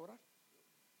restaurar?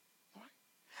 No hay.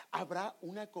 ¿Habrá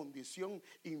una condición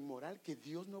inmoral que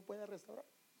Dios no pueda restaurar?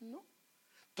 No.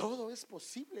 Todo es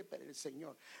posible para el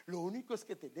Señor. Lo único es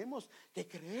que tenemos que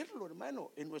creerlo,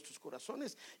 hermano, en nuestros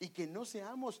corazones, y que no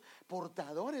seamos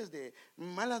portadores de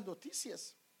malas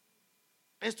noticias.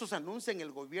 Estos anuncian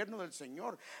el gobierno del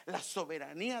Señor, la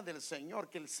soberanía del Señor,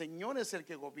 que el Señor es el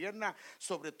que gobierna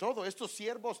sobre todo. Estos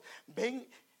siervos ven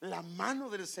la mano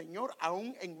del Señor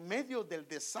aún en medio del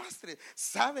desastre.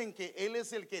 Saben que Él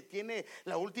es el que tiene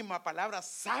la última palabra,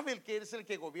 saben que Él es el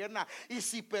que gobierna, y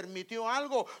si permitió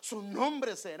algo, su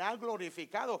nombre será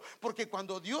glorificado. Porque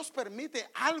cuando Dios permite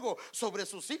algo sobre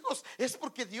sus hijos, es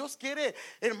porque Dios quiere,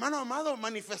 hermano amado,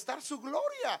 manifestar su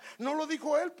gloria. ¿No lo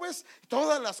dijo Él? Pues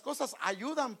todas las cosas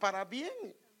ayudan para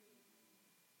bien.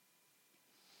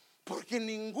 Porque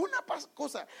ninguna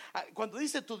cosa, cuando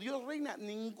dice tu Dios reina,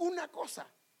 ninguna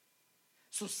cosa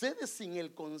sucede sin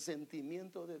el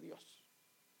consentimiento de Dios.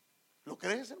 ¿Lo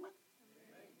crees, hermano?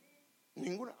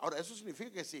 Ninguna. Ahora, eso significa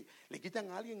que si le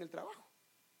quitan a alguien el trabajo,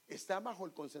 está bajo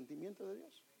el consentimiento de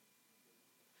Dios.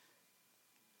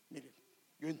 Miren,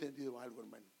 yo he entendido algo,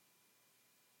 hermano.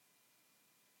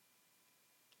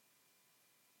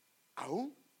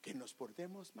 Aún que nos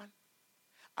portemos mal,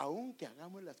 aún que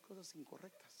hagamos las cosas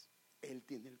incorrectas, Él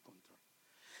tiene el control.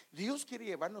 Dios quiere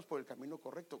llevarnos por el camino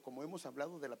correcto, como hemos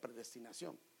hablado de la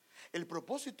predestinación. El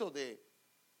propósito de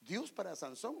Dios para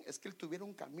Sansón es que él tuviera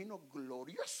un camino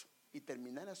glorioso y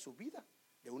terminara su vida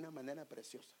de una manera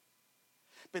preciosa.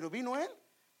 Pero vino él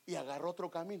y agarró otro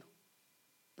camino.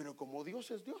 Pero como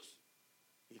Dios es Dios,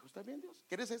 dijo: está bien, Dios,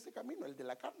 ¿quieres este camino? El de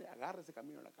la carne, agarra ese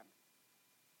camino de la carne.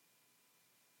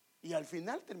 Y al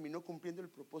final terminó cumpliendo el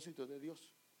propósito de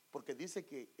Dios, porque dice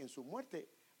que en su muerte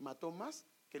mató más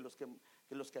que los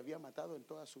que había matado en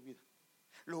toda su vida.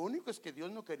 Lo único es que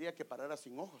Dios no quería que parara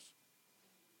sin ojos.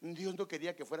 Dios no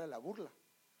quería que fuera la burla,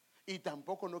 y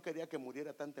tampoco no quería que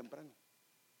muriera tan temprano.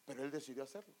 Pero Él decidió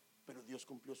hacerlo. Pero Dios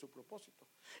cumplió su propósito.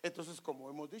 Entonces, como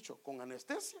hemos dicho, con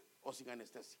anestesia o sin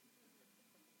anestesia.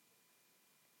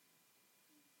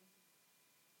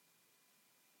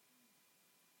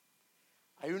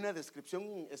 Hay una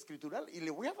descripción escritural, y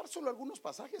le voy a dar solo algunos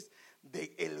pasajes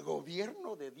del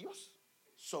gobierno de Dios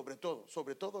sobre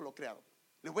todo lo creado.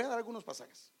 Le voy a dar algunos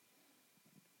pasajes.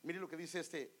 Mire lo que dice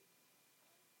este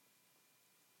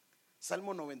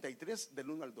Salmo 93 del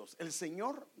 1 al 2. El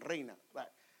Señor reina.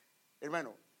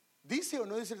 Hermano, ¿dice o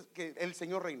no dice que el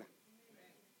Señor reina?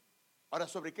 Ahora,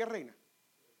 ¿sobre qué reina?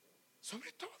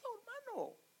 Sobre todo,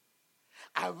 hermano.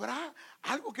 ¿Habrá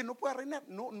algo que no pueda reinar?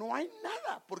 No, no hay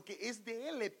nada, porque es de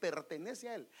Él, le pertenece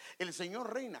a Él. El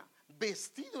Señor reina,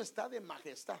 vestido está de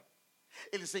majestad.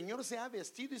 El Señor se ha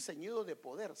vestido y ceñido de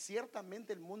poder.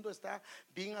 Ciertamente el mundo está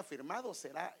bien afirmado,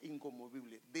 será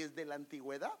inconmovible. Desde la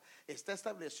antigüedad está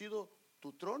establecido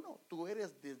tu trono, tú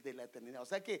eres desde la eternidad. O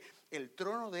sea que el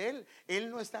trono de Él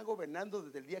no está gobernando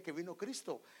desde el día que vino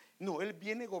Cristo. No, Él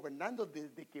viene gobernando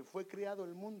desde que fue creado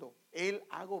el mundo. Él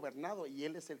ha gobernado y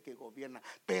Él es el que gobierna.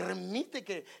 Permite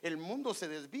que el mundo se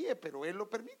desvíe, pero Él lo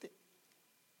permite.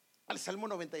 Al Salmo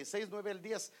 96, 9 al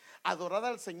 10. Adorad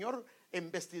al Señor en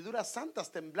vestiduras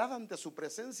santas, temblad ante su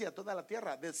presencia toda la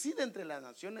tierra. Decide entre las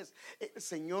naciones, el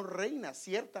Señor reina.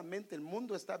 Ciertamente el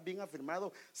mundo está bien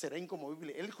afirmado, será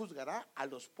inconmovible. Él juzgará a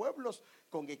los pueblos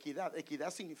con equidad.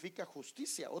 Equidad significa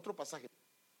justicia. Otro pasaje.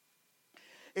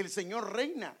 El Señor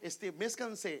reina,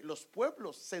 mézcanse los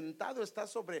pueblos, sentado está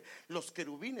sobre los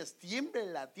querubines, tiemble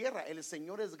la tierra. El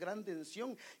Señor es grande en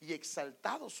Sión y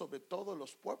exaltado sobre todos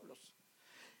los pueblos.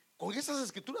 Con esas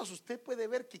escrituras usted puede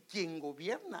ver que quien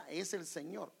gobierna es el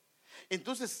Señor.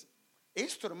 Entonces,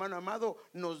 esto, hermano amado,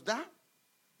 nos da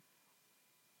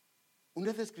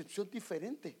una descripción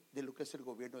diferente de lo que es el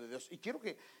gobierno de Dios. Y quiero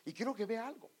que vea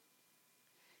algo.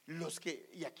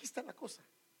 Y aquí está la cosa.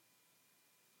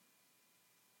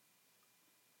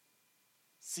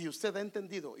 Si usted ha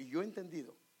entendido, y yo he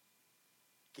entendido,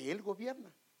 que Él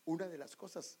gobierna, una de las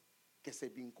cosas que se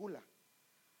vincula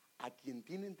a quien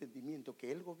tiene entendimiento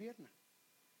que Él gobierna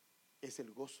es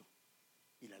el gozo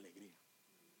y la alegría.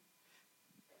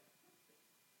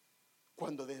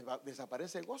 Cuando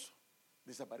desaparece el gozo,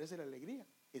 desaparece la alegría,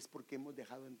 es porque hemos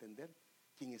dejado de entender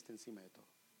quién está encima de todo.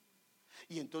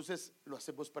 Y entonces lo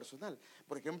hacemos personal.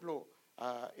 Por ejemplo,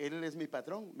 Él es mi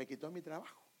patrón, me quitó mi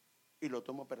trabajo y lo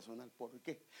tomo personal. ¿Por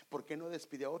qué? ¿Por qué no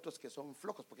despidió a otros que son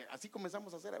flojos? Porque así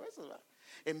comenzamos a hacer a veces, ¿verdad?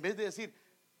 En vez de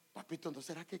decir: papito, ¿no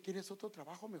será que quieres otro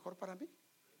trabajo mejor para mí?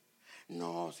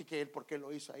 No, sí que él, ¿por qué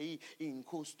lo hizo ahí?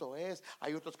 Injusto es.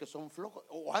 Hay otros que son flojos.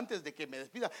 O antes de que me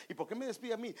despida, ¿y por qué me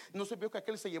despide a mí? No se vio que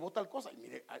aquel se llevó tal cosa. Y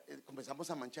mire, comenzamos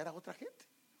a manchar a otra gente.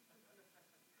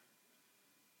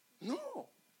 No.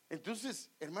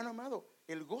 Entonces, hermano amado,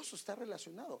 el gozo está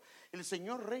relacionado. El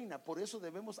Señor reina, por eso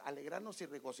debemos alegrarnos y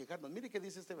regocijarnos. Mire qué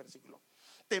dice este versículo: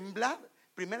 temblad,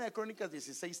 Primera de Crónicas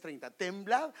 16:30,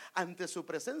 temblad ante su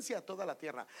presencia toda la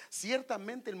tierra.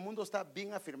 Ciertamente el mundo está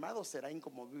bien afirmado, será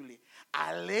inconmovible.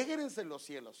 Alégrense los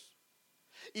cielos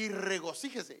y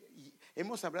regocíjese. Y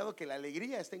hemos hablado que la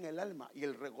alegría está en el alma y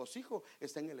el regocijo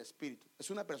está en el espíritu. Es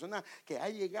una persona que ha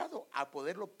llegado a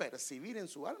poderlo percibir en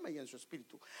su alma y en su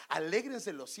espíritu.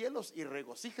 Alégrense los cielos y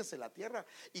regocíjese la tierra,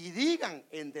 y digan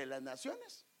entre las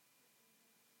naciones: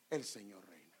 el Señor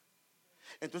reina.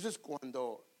 Entonces,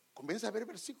 cuando comienza a ver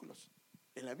versículos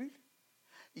en la Biblia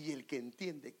y el que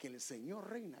entiende que el Señor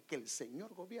reina, que el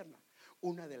Señor gobierna,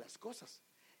 una de las cosas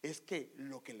es que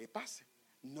lo que le pase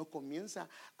no comienza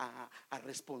a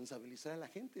responsabilizar a la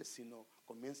gente, sino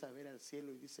comienza a ver al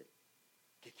cielo y dice: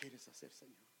 ¿qué quieres hacer,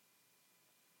 Señor?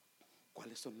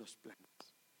 ¿Cuáles son los planes?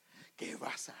 ¿Qué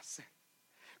vas a hacer?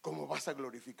 ¿Cómo vas a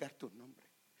glorificar tu nombre?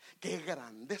 ¿Qué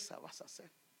grandeza vas a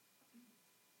hacer?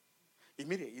 Y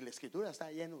mire, y la escritura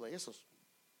está lleno de esos.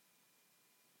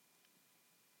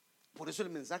 Por eso el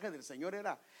mensaje del Señor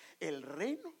era: el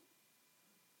reino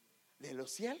de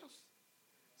los cielos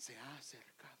se ha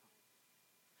acercado.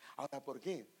 Ahora, ¿por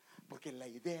qué? Porque la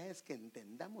idea es que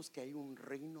entendamos que hay un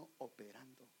reino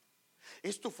operando.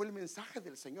 Esto fue el mensaje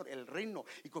del Señor, el reino,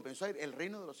 y comenzó a ir: el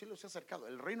reino de los cielos se ha acercado,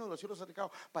 el reino de los cielos se ha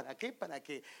acercado. ¿Para qué? Para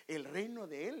que el reino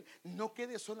de Él no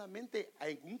quede solamente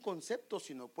en un concepto,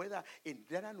 sino pueda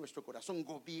entrar a nuestro corazón,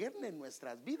 gobierne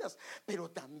nuestras vidas,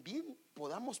 pero también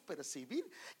podamos percibir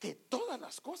que todas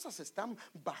las cosas están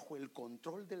bajo el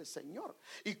control del Señor.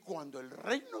 Y cuando el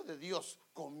reino de Dios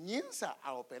comienza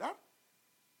a operar,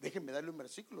 déjenme darle un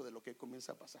versículo de lo que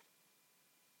comienza a pasar.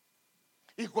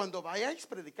 Y cuando vayáis a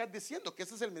predicar diciendo que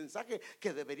ese es el mensaje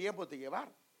que deberíamos de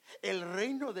llevar: el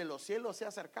reino de los cielos se ha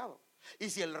acercado. Y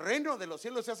si el reino de los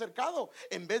cielos se ha acercado,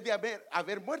 en vez de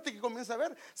haber muerte, que comienza a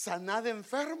haber: sanad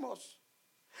enfermos,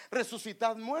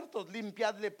 resucitad muertos,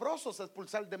 limpiad leprosos,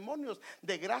 expulsad demonios.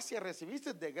 De gracia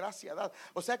recibiste, de gracia dad.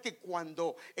 O sea que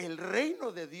cuando el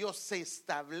reino de Dios se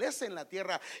establece en la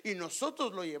tierra y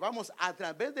nosotros lo llevamos a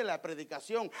través de la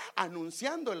predicación,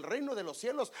 anunciando el reino de los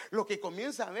cielos, lo que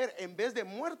comienza a haber en vez de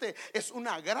muerte es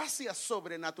una gracia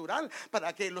sobrenatural,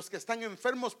 para que los que están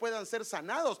enfermos puedan ser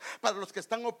sanados, para los que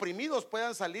están oprimidos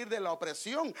puedan salir de la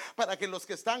opresión, para que los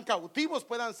que están cautivos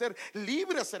puedan ser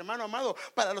libres, hermano amado,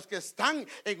 para los que están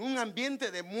en un ambiente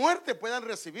de muerte puedan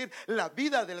recibir la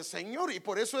vida del Señor. Y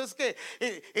por eso es que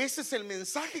ese es el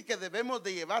mensaje que debemos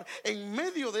de llevar en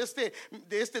medio de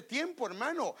este tiempo,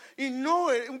 hermano, y no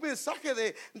un mensaje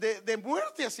de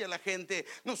muerte hacia la gente.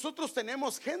 Nosotros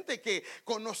tenemos gente que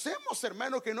conocemos,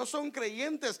 hermano, que no son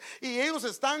creyentes y ellos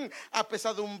están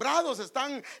apesadumbrados,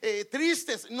 están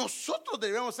tristes. Nosotros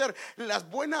debemos ser las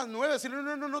buenas nuevas y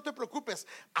no te preocupes,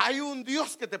 hay un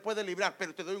Dios que te puede librar.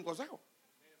 Pero te doy un consejo.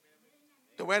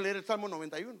 Te voy a leer el Salmo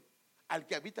 91: al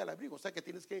que habita el abrigo. O sea que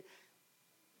tienes que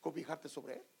cobijarte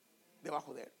sobre él,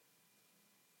 debajo de él.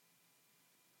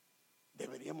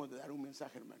 Deberíamos de dar un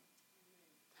mensaje, hermano.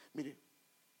 Mire,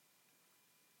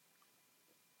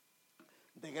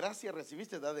 de gracia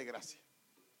recibiste, da de gracia.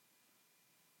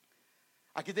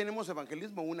 Aquí tenemos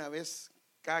evangelismo una vez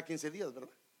cada 15 días,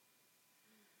 ¿verdad?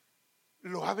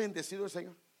 Lo ha bendecido el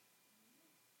Señor.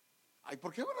 Ay,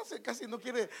 ¿por qué ahora casi no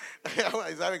quiere?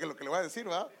 Ahora sabe que lo que le voy a decir,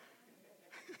 ¿va?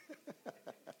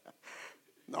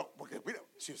 No, porque mira,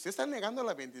 si usted está negando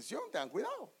la bendición, tengan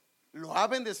cuidado. ¿Lo ha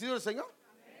bendecido el Señor?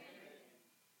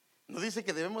 No dice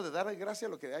que debemos de dar gracia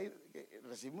a lo que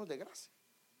recibimos de gracia.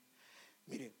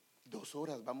 Mire, 2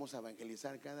 horas vamos a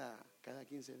evangelizar cada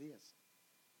 15 días.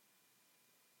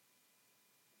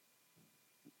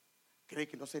 ¿Cree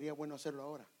que no sería bueno hacerlo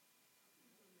ahora?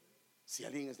 Si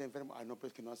alguien está enfermo, no,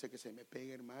 pues que no hace que se me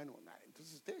pegue, hermano.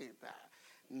 Entonces usted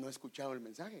no ha escuchado el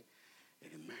mensaje.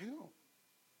 Hermano,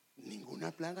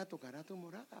 ninguna plaga tocará tu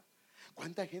morada.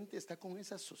 ¿Cuánta gente está con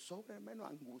esa zozobra, hermano,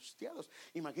 angustiados?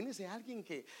 Imagínese a alguien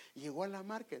que llegó a la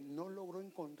mar, que no logró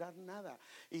encontrar nada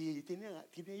y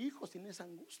tiene hijos, tiene esa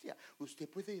angustia. Usted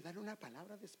puede darle una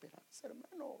palabra de esperanza,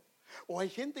 hermano. O hay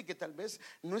gente que tal vez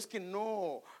no es que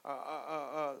no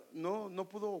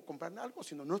pudo comprar algo,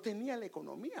 sino no tenía la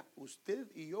economía.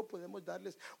 Usted y yo podemos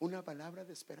darles una palabra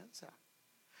de esperanza.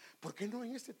 ¿Por qué no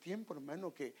en este tiempo,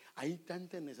 hermano, que hay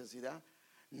tanta necesidad,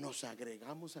 nos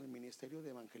agregamos al ministerio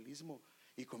de evangelismo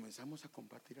y comenzamos a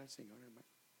compartir al Señor, hermano?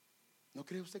 ¿No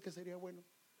cree usted que sería bueno?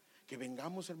 Que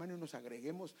vengamos, hermano, y nos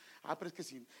agreguemos. Pero es que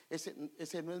si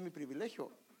ese no es mi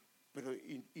privilegio. Pero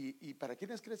 ¿y para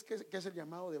quiénes crees que es el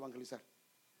llamado de evangelizar?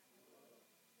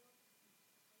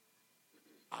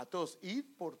 A todos, id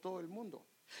por todo el mundo.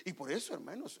 Y por eso,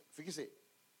 hermanos, fíjese,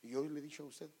 yo le he dicho a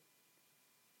usted,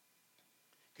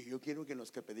 que yo quiero que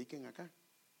los que prediquen acá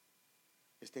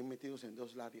estén metidos en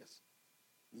dos áreas,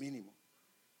 mínimo,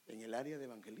 en el área de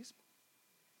evangelismo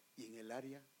y en el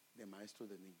área de maestros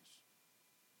de niños.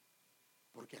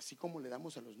 Porque así como le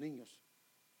damos a los niños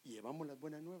y llevamos las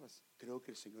buenas nuevas, creo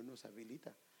que el Señor nos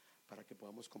habilita para que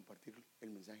podamos compartir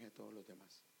el mensaje a todos los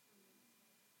demás.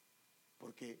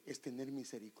 Porque es tener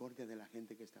misericordia de la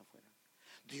gente que está afuera.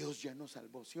 Dios ya nos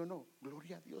salvó, ¿sí o no?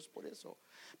 Gloria a Dios por eso.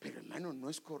 Pero hermano,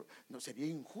 no sería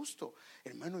injusto,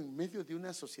 hermano, en medio de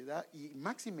una sociedad y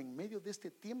máxime en medio de este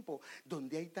tiempo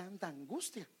donde hay tanta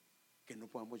angustia, que no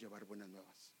podamos llevar buenas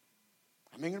nuevas.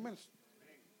 Amén, hermanos.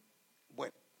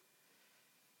 Bueno,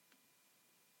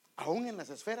 aún en las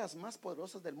esferas más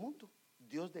poderosas del mundo,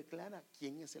 Dios declara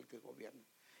quién es el que gobierna.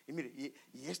 Y mire,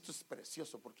 y esto es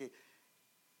precioso, porque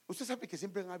usted sabe que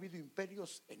siempre han habido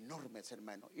imperios enormes,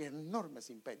 hermano, enormes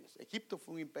imperios. Egipto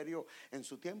fue un imperio en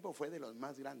su tiempo, fue de los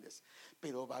más grandes.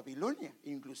 Pero Babilonia,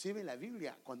 inclusive en la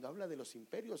Biblia, cuando habla de los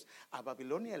imperios, a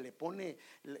Babilonia le pone,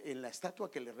 en la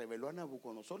estatua que le reveló a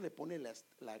Nabucodonosor, le pone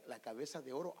la cabeza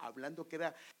de oro, hablando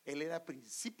que él era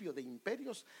principio de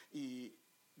imperios y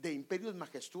de imperios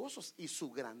majestuosos, y su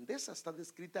grandeza está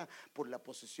descrita por la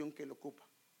posición que él ocupa.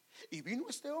 Y vino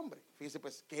este hombre, fíjese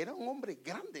pues, que era un hombre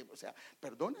grande, o sea,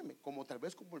 perdóname, como tal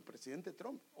vez como el presidente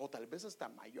Trump, o tal vez hasta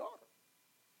mayor,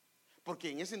 porque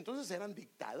en ese entonces eran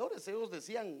dictadores. Ellos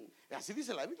decían, así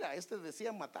dice la Biblia, a este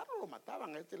decían matarlo, lo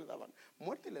mataban, a este le daban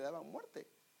muerte, le daban muerte.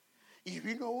 Y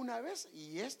vino una vez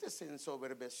y este se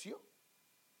ensoberbeció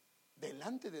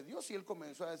delante de Dios y él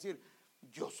comenzó a decir: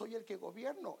 yo soy el que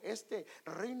gobierno, este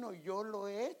reino yo lo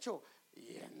he hecho.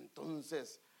 Y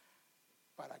entonces,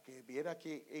 para que viera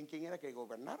en quién era que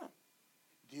gobernara,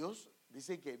 Dios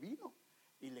dice que vino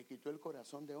y le quitó el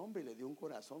corazón de hombre y le dio un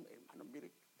corazón, hermano,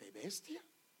 mire, de bestia.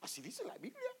 Así dice la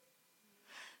Biblia.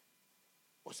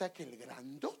 O sea que el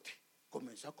grandote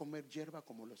comenzó a comer hierba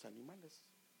como los animales.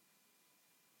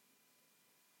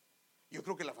 Yo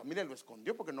creo que la familia lo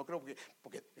escondió, porque no creo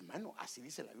porque hermano, así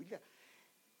dice la Biblia.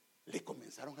 Le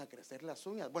comenzaron a crecer las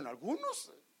uñas. Bueno,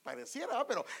 algunos pareciera,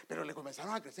 pero le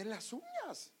comenzaron a crecer las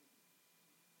uñas.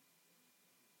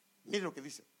 Mire lo que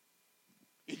dice.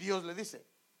 Y Dios le dice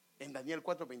en Daniel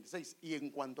 4:26: y en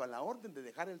cuanto a la orden de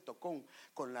dejar el tocón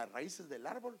con las raíces del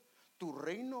árbol, tu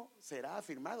reino será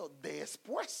afirmado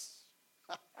después.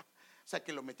 O sea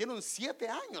que lo metieron 7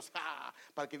 años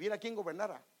para que viera quién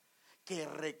gobernara. Que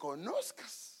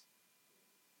reconozcas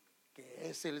que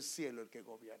es el cielo el que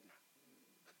gobierna.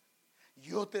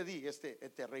 Yo te di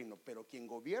este reino, pero quien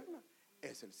gobierna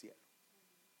es el cielo.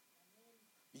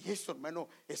 Y eso, hermano,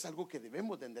 es algo que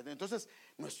debemos de entender. Entonces,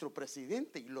 nuestro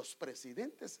presidente y los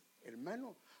presidentes,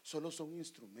 hermano, solo son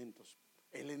instrumentos.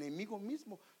 El enemigo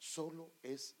mismo solo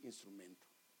es instrumento.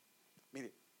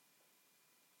 Mire,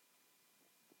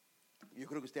 yo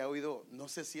creo que usted ha oído, no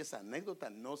sé si es anécdota,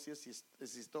 no sé si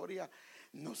es historia,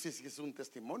 no sé si es un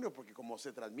testimonio, porque como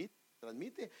se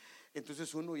transmite,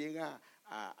 entonces uno llega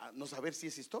a no saber si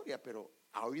es historia, pero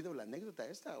ha oído la anécdota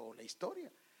esta o la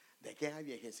historia de aquella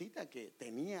viejecita que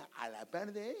tenía a la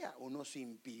par de ella unos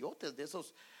impiotes de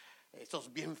esos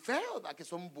bien feos, que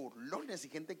son burlones y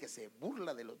gente que se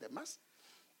burla de los demás.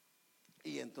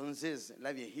 Y entonces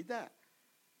la viejita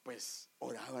pues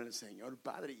oraba al Señor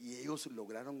Padre, y ellos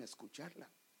lograron escucharla,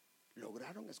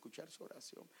 lograron escuchar su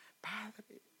oración.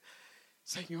 Padre,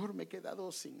 Señor, me he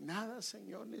quedado sin nada,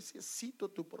 Señor,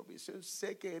 necesito tu provisión,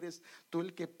 sé que eres tú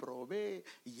el que provee.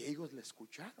 Y ellos le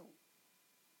escucharon.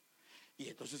 Y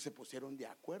entonces se pusieron de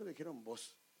acuerdo y dijeron: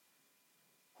 vos,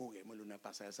 juguémosle una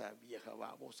pasada a esa vieja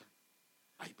babosa.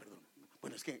 Ay, perdón.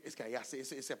 Bueno, es que allá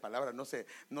esa palabra no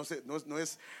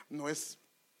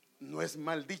es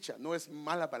mal dicha, no es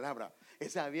mala palabra.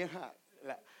 Esa vieja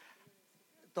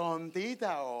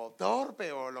tontita o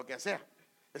torpe o lo que sea.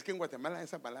 Es que en Guatemala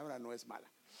esa palabra no es mala.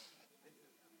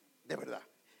 De verdad.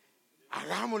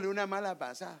 Hagámosle una mala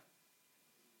pasada.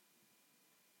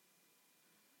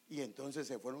 Y entonces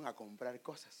se fueron a comprar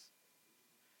cosas.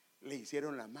 Le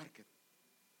hicieron la market.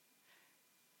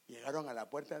 Llegaron a la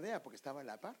puerta de ella porque estaba a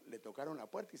la par. Le tocaron la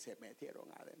puerta y se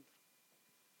metieron adentro.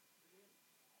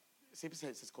 Sí, se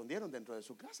escondieron dentro de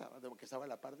su casa porque estaba a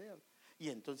la par de ella. Y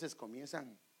entonces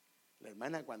comienzan. La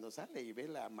hermana, cuando sale y ve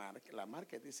la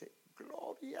marca, dice: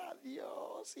 gloria a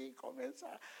Dios. Y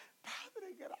comienza: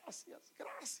 Padre, gracias,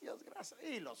 gracias, gracias.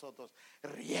 Y los otros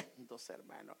riéndose,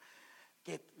 hermano.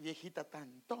 Qué viejita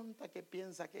tan tonta que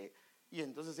piensa que. Y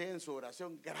entonces ella en su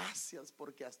oración: gracias,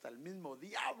 porque hasta el mismo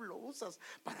diablo usas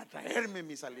para traerme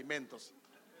mis alimentos.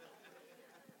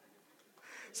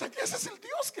 O sea que ese es el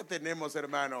Dios que tenemos,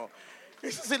 hermano.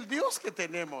 Ese es el Dios que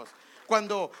tenemos.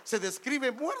 Cuando se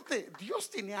describe muerte, Dios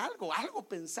tiene algo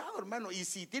pensado, hermano. Y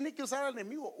si tiene que usar al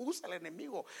enemigo, usa al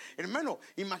enemigo. Hermano,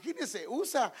 imagínense,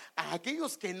 usa a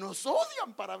aquellos que nos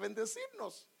odian para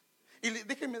bendecirnos. Y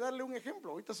déjenme darle un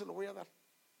ejemplo, ahorita se lo voy a dar.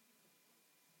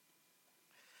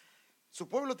 Su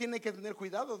pueblo tiene que tener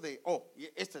cuidado de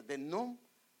no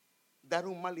dar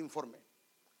un mal informe.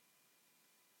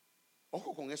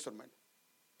 Ojo con esto, hermano.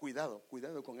 Cuidado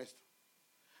con esto.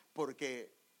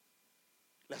 Porque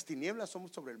las tinieblas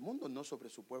son sobre el mundo, no sobre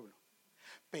su pueblo.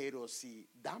 Pero si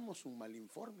damos un mal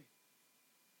informe,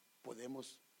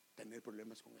 podemos tener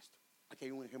problemas con esto. Aquí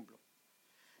hay un ejemplo.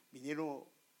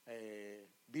 Vino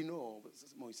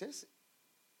Moisés,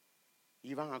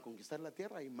 iban a conquistar la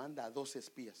tierra y manda a 2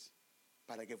 espías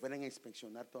para que fueran a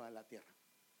inspeccionar toda la tierra.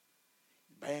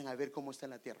 Vayan a ver cómo está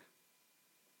la tierra.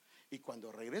 Y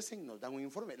cuando regresen nos dan un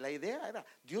informe. La idea era,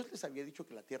 Dios les había dicho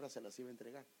que la tierra se las iba a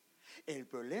entregar. El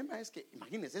problema es que,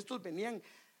 imagínense, estos venían,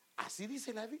 así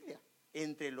dice la Biblia,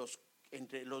 entre los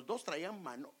 2 traían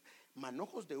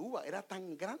manojos de uva. Era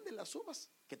tan grande las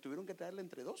uvas que tuvieron que traerla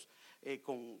entre 2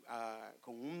 con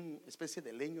una especie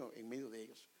de leño en medio de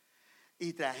ellos.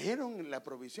 Y trajeron la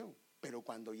provisión, pero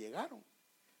cuando llegaron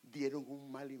dieron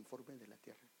un mal informe de la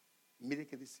tierra. Mire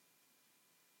qué dice.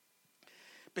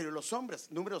 Pero los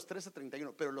hombres, Números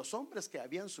 13:31, pero los hombres que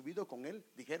habían subido con él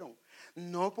dijeron: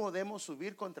 no podemos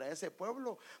subir contra ese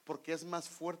pueblo porque es más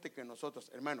fuerte que nosotros.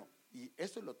 Hermano, y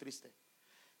esto es lo triste.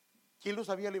 ¿Quién los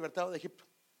había libertado de Egipto?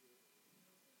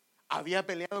 Había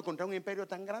peleado contra un imperio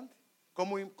tan grande.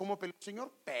 ¿Cómo peleó el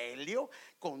Señor? Peleó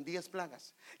con 10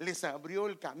 plagas. Les abrió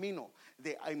el camino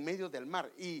en medio del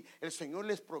mar. Y el Señor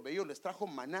les proveyó, les trajo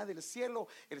maná del cielo.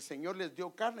 El Señor les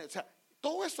dio carne. O sea,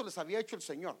 todo esto les había hecho el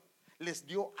Señor. Les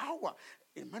dio agua.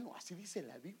 Hermano, así dice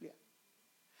la Biblia.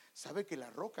 ¿Sabe que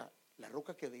la roca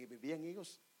que bebían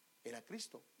ellos era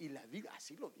Cristo? Y la Biblia,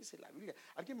 así lo dice la Biblia.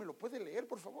 ¿Alguien me lo puede leer,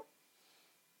 por favor?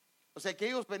 O sea, que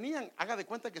ellos venían, haga de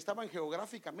cuenta que estaban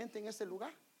geográficamente en ese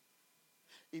lugar.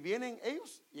 Y vienen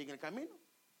ellos y en el camino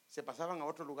se pasaban a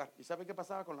otro lugar. ¿Y saben qué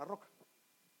pasaba con la roca?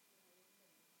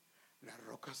 La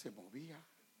roca se movía.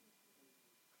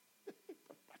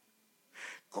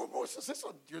 ¿Cómo es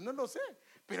eso? Yo no lo sé.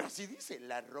 Pero así dice,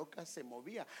 la roca se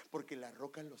movía porque la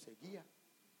roca lo seguía.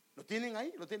 ¿Lo tienen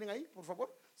ahí? Por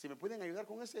favor. Si me pueden ayudar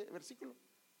con ese versículo.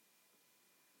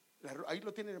 Ahí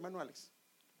lo tiene el hermano Alex.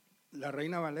 La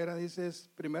Reina Valera dice, es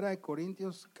 1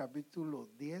 Corintios capítulo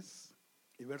 10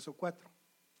 y verso 4.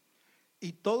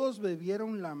 Y todos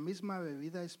bebieron la misma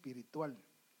bebida espiritual,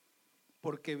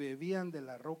 porque bebían de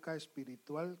la roca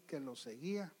espiritual que los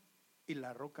seguía, y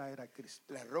la roca era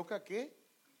Cristo. La roca que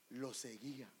los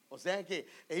seguía. O sea que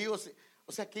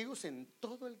ellos en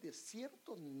todo el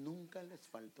desierto nunca les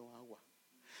faltó agua.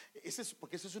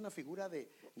 Porque esa es una figura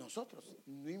de nosotros.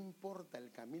 No importa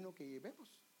el camino que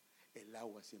llevemos, el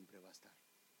agua siempre va a estar.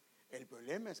 El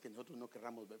problema es que nosotros no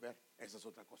querramos beber. Esa es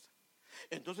otra cosa.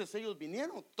 Entonces ellos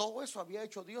vinieron, todo eso había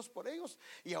hecho Dios por ellos,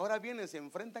 y ahora vienen, se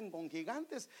enfrentan con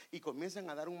gigantes y comienzan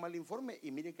a dar un mal informe.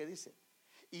 Y miren qué dice.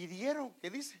 Y dieron, ¿qué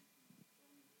dice?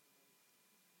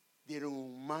 Dieron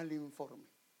un mal informe.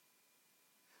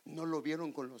 No lo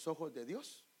vieron con los ojos de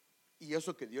Dios, y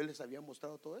eso que Dios les había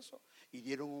mostrado todo eso, y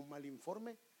dieron un mal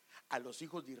informe a los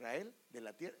hijos de Israel de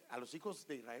la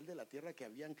tierra, que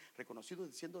habían reconocido,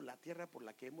 diciendo: la tierra por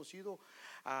la que hemos ido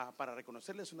para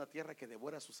reconocerles una tierra que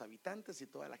devora a sus habitantes, y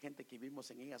toda la gente que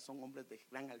vivimos en ella son hombres de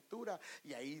gran altura,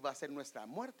 y ahí va a ser nuestra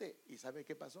muerte. ¿Y sabe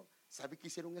qué pasó? ¿Sabe qué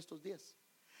hicieron estos días?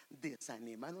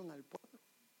 Desanimaron al pueblo.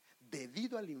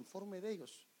 Debido al informe de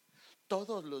ellos,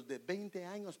 todos los de 20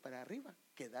 años para arriba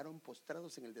quedaron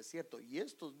postrados en el desierto, y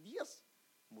estos días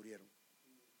murieron.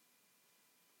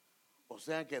 O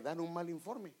sea que dar un mal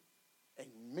informe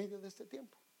en medio de este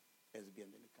tiempo es bien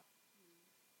delicado.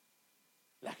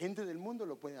 La gente del mundo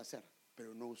lo puede hacer,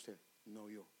 pero no usted, no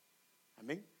yo.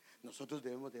 Amén. Nosotros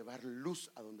debemos de llevar luz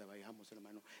a donde vayamos,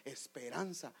 hermano,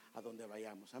 esperanza a donde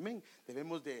vayamos. Amén.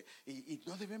 Y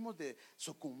no debemos de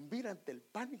sucumbir ante el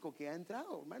pánico que ha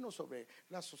entrado, hermano, sobre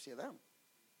la sociedad.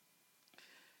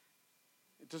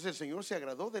 Entonces el Señor se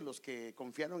agradó de los que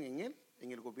confiaron en Él,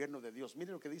 en el gobierno de Dios.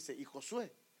 Mire lo que dice: y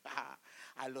Josué,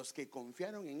 a los que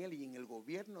confiaron en Él y en el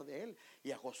gobierno de Él, y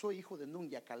a Josué hijo de Nun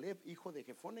y a Caleb hijo de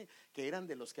Jefone, que eran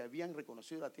de los que habían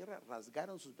reconocido la tierra,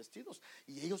 rasgaron sus vestidos,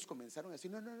 y ellos comenzaron a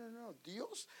decir: no,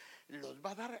 Dios los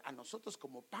va a dar a nosotros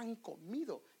como pan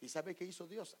comido. ¿Y sabe qué hizo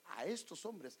Dios? A estos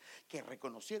hombres que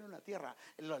reconocieron la tierra,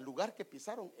 el lugar que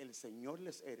pisaron, el Señor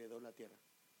les heredó la tierra.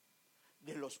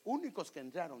 De los únicos que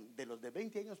entraron, de los de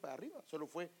 20 años para arriba, solo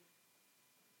fue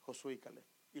Josué y Caleb,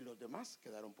 y los demás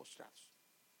quedaron postrados.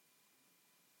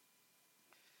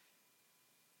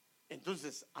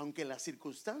 Entonces, aunque las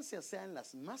circunstancias sean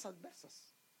las más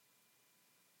adversas,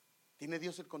 ¿tiene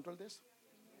Dios el control de eso?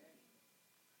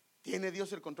 ¿Tiene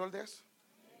Dios el control de eso?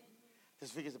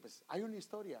 Entonces fíjese, pues hay una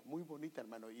historia muy bonita,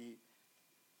 hermano, y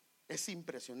es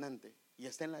impresionante, y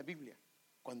está en la Biblia,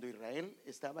 cuando Israel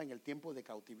estaba en el tiempo de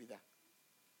cautividad.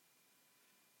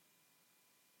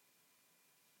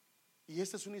 Y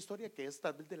esta es una historia que es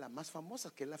tal vez de las más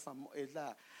famosas, que es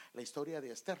la historia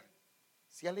de Esther.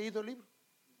 ¿Sí ha leído el libro?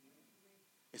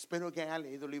 Espero que haya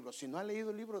leído el libro. Si no ha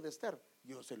leído el libro de Esther,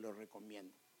 yo se lo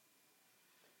recomiendo.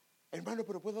 Hermano,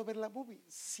 pero ¿puedo ver la movie?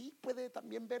 Sí, puede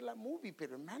también ver la movie,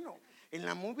 pero hermano, en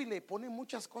la movie le ponen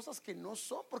muchas cosas que no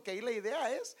son, porque ahí la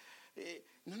idea es,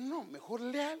 no, mejor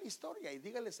lea la historia y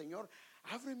dígale: Señor,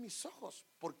 abre mis ojos,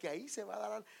 porque ahí se va a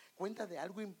dar cuenta de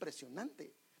algo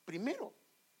impresionante. Primero,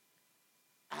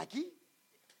 aquí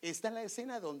está la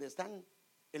escena donde están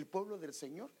el pueblo del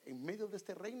Señor en medio de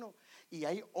este reino, y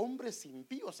hay hombres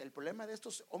impíos. El problema de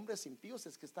estos hombres impíos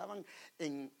es que estaban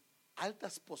en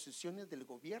altas posiciones del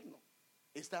gobierno,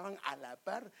 estaban a la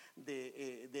par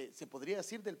se podría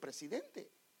decir, del presidente.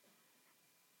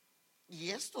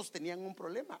 Y estos tenían un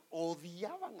problema: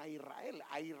 odiaban a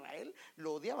Israel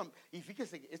lo odiaban. Y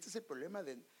fíjese, este es el problema,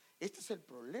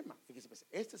 fíjese, pues,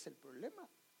 este es el problema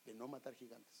de no matar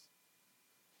gigantes.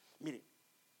 Mire,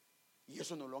 y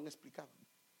eso nos lo han explicado.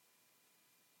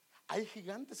 Hay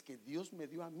gigantes que Dios me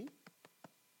dio a mí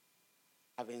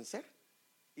a vencer,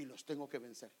 y los tengo que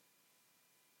vencer,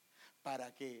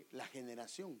 para que la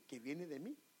generación que viene de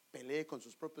mí pelee con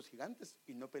sus propios gigantes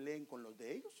y no peleen con los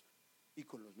de ellos y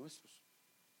con los nuestros.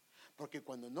 Porque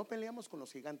cuando no peleamos con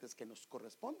los gigantes que nos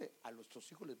corresponde, a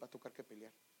nuestros hijos les va a tocar que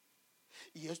pelear.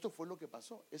 Y esto fue lo que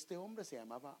pasó. Este hombre se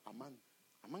llamaba Amán.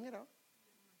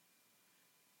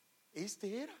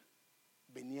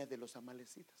 Venía de los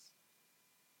amalecitas.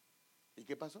 ¿Y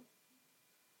qué pasó?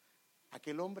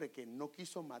 Aquel hombre que no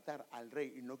quiso matar al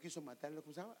rey y no quiso matar a lo que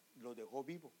usaba, lo dejó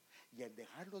vivo. Y al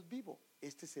dejarlos vivo,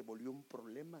 se volvió un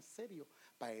problema serio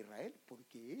para Israel,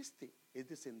 porque es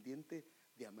descendiente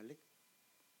de Amalek.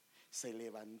 Se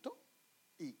levantó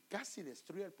y casi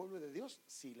destruye al pueblo de Dios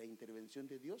si la intervención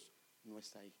de Dios no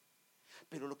está ahí.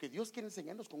 Pero lo que Dios quiere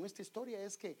enseñarnos con esta historia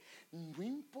es que no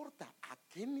importa a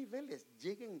qué niveles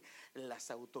lleguen las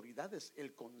autoridades,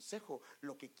 el consejo,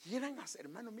 lo que quieran hacer,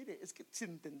 hermano, mire, es que si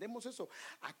entendemos eso,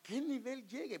 a qué nivel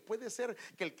llegue, puede ser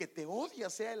que el que te odia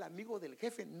sea el amigo del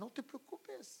jefe. No te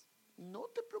preocupes. No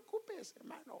te preocupes,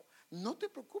 hermano, no te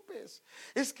preocupes.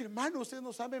 Es que, hermano, usted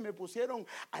no sabe, me pusieron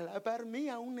a la par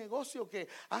mía un negocio que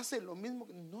hace lo mismo.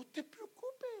 No te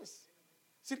preocupes.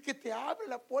 Es decir, que te abre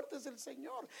la puerta es el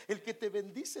Señor, el que te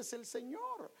bendice es el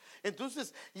Señor.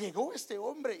 Entonces llegó este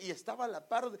hombre y estaba a la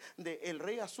par del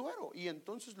rey Asuero, y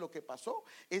entonces lo que pasó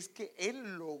es que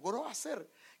él logró hacer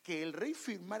que el rey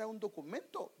firmara un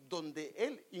documento donde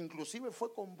él inclusive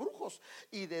fue con brujos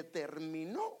y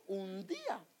determinó un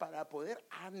día para poder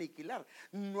aniquilar,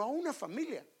 no a una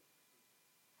familia,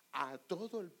 a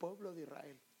todo el pueblo de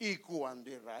Israel. Y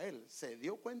cuando Israel se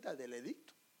dio cuenta del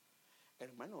edicto,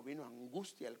 hermano, vino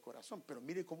angustia al corazón. Pero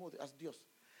mire cómo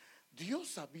Dios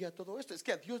sabía todo esto. Es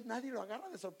que a Dios nadie lo agarra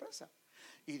de sorpresa.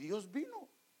 Y Dios vino,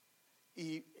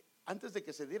 y antes de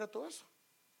que se diera todo eso,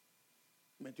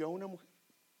 metió a una mujer,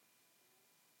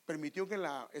 permitió que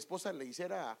la esposa le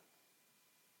hiciera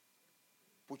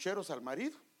pucheros al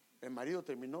marido. El marido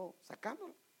terminó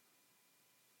sacándola.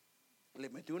 Le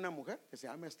metió una mujer que se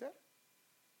llama Esther,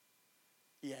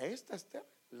 y a esta Esther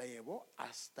la llevó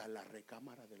hasta la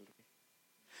recámara del rey.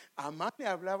 Amán le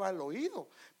hablaba al oído,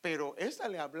 pero esta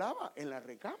le hablaba en la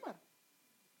recámara.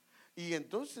 Y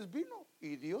entonces vino,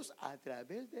 y Dios a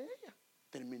través de ella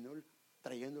terminó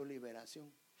trayendo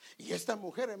liberación. Y esta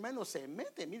mujer, hermano, se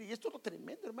mete, mire, y esto es lo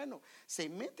tremendo, hermano, se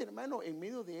mete, hermano, en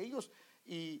medio de ellos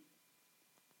y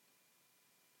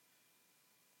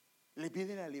le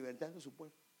pide la libertad de su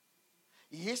pueblo.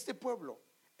 Y este pueblo,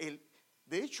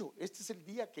 de hecho, este es el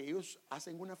día que ellos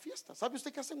hacen una fiesta. ¿Sabe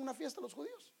usted que hacen una fiesta los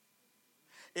judíos?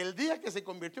 El día que se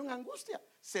convirtió en angustia,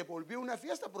 se volvió una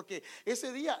fiesta, porque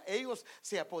ese día ellos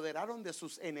se apoderaron de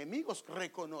sus enemigos,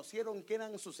 reconocieron que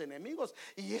eran sus enemigos,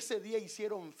 y ese día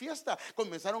hicieron fiesta,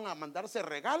 comenzaron a mandarse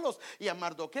regalos, y a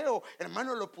Mardoqueo,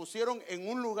 hermano, lo pusieron en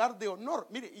un lugar de honor.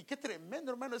 Mire, y qué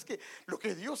tremendo, hermano, es que lo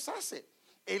que Dios hace,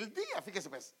 el día, fíjese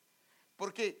pues,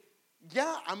 porque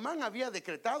ya Amán había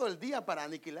decretado el día para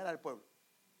aniquilar al pueblo.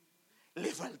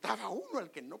 Le faltaba uno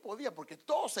al que no podía, porque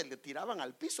todos se le tiraban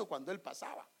al piso cuando él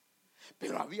pasaba.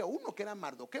 Pero había uno que era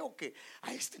Mardoqueo, que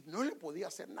a este no le podía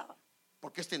hacer nada,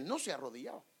 porque este no se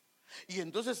arrodillaba. Y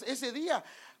entonces ese día,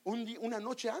 una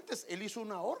noche antes, él hizo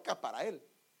una horca para él.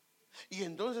 Y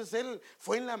entonces él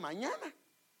fue en la mañana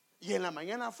Y en la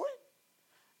mañana fue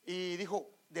y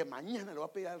dijo: de mañana le voy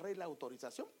a pedir al rey la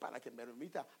autorización para que me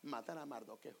permita matar a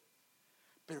Mardoqueo.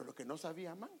 Pero lo que no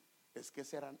sabía Amán es que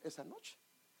esa noche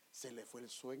se le fue el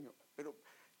sueño. Pero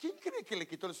 ¿quién cree que le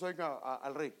quitó el sueño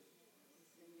al rey?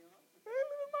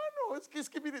 Hermano, es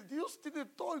que mire, Dios tiene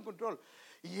todo en control.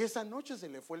 Y esa noche se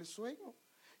le fue el sueño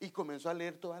y comenzó a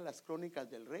leer todas las crónicas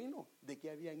del reino, de qué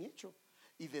habían hecho.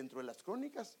 Y dentro de las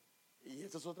crónicas, y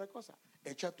esa es otra cosa: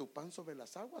 echa tu pan sobre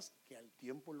las aguas, que al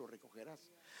tiempo lo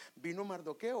recogerás. Vino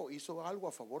Mardoqueo, hizo algo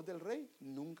a favor del rey,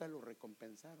 nunca lo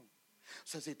recompensaron. O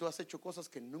sea, si tú has hecho cosas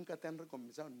que nunca te han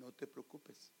recompensado, no te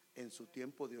preocupes, en su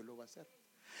tiempo Dios lo va a hacer.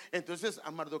 Entonces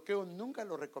a Mardoqueo nunca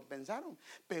lo recompensaron,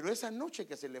 pero esa noche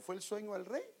que se le fue el sueño al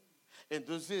rey,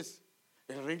 entonces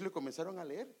el rey le comenzaron a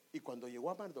leer. Y cuando llegó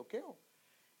a Mardoqueo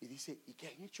y dice: ¿y qué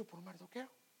han hecho por Mardoqueo?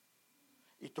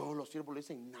 Y todos los siervos le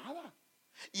dicen: nada.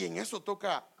 Y en eso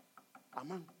toca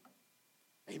Amán.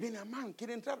 Ahí viene Amán,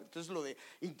 quiere entrar. Entonces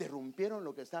interrumpieron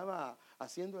lo que estaba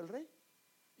haciendo el rey.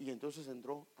 Y entonces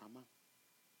entró Amán.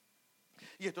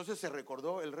 Y entonces se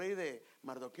recordó el rey de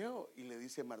Mardoqueo y le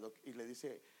dice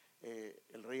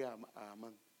el rey a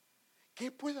Amán: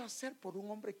 ¿qué puedo hacer por un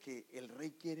hombre que el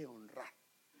rey quiere honrar?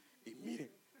 Y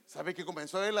mire, ¿sabe qué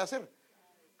comenzó él a hacer?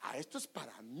 Esto es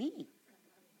para mí.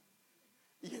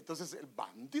 Y entonces el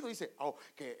bandido dice: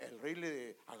 que el rey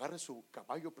le agarre su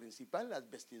caballo principal, las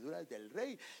vestiduras del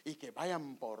rey, y que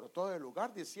vayan por todo el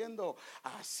lugar diciendo: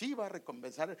 así va a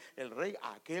recompensar el rey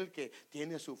a aquel que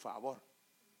tiene su favor.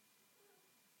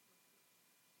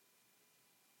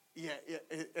 Y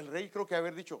el rey creo que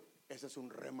haber dicho: ese es un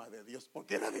rema de Dios,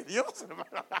 porque era de Dios,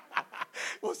 hermano.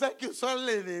 O sea, que usó al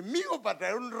enemigo para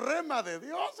traer un rema de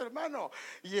Dios, hermano.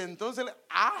 Y entonces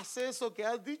haz eso que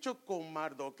has dicho con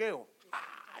Mardoqueo.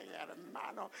 Ay,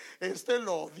 hermano,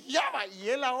 lo odiaba, y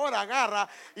él ahora agarra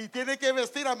y tiene que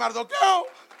vestir a Mardoqueo.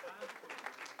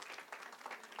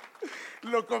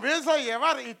 Lo comienza a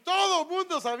llevar, y todo el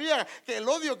mundo sabía que el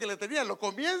odio que le tenía lo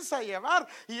comienza a llevar.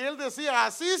 Y él decía: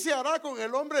 así se hará con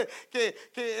el hombre que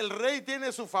el rey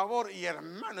tiene su favor. Y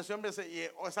hermano, ese hombre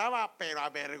estaba pero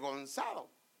avergonzado.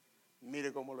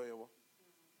 Mire cómo lo llevó.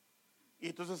 Y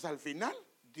entonces al final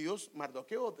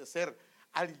Mardoqueo, de ser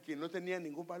alguien que no tenía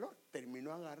ningún valor,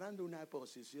 terminó agarrando una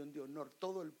posición de honor.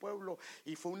 Todo el pueblo,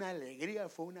 y fue una alegría,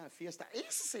 fue una fiesta. Ese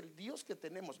es el Dios que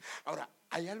tenemos. Ahora,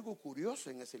 hay algo curioso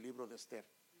en ese libro de Esther,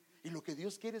 y lo que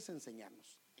Dios quiere es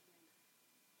enseñarnos.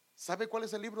 ¿Sabe cuál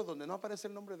es el libro donde no aparece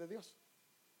el nombre de Dios?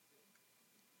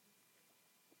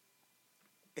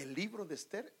 El libro de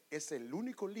Esther es el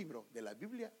único libro de la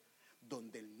Biblia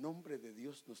donde el nombre de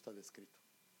Dios no está descrito.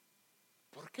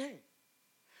 ¿Por qué?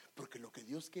 Porque lo que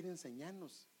Dios quiere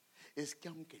enseñarnos es que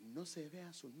aunque no se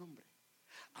vea su nombre,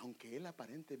 aunque Él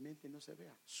aparentemente no se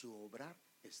vea, su obrar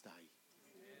está ahí.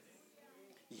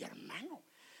 Y hermano,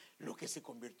 lo que se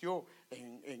convirtió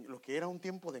en lo que era un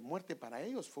tiempo de muerte para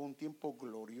ellos fue un tiempo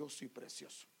glorioso y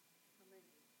precioso.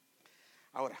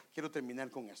 Ahora, quiero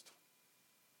terminar con esto.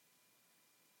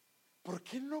 ¿Por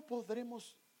qué no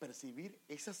podremos percibir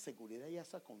esa seguridad y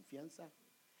esa confianza,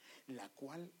 la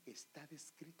cual está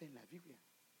descrita en la Biblia?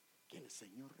 Que el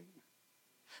Señor reina.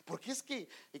 Porque es que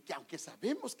aunque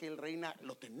sabemos que Él reina,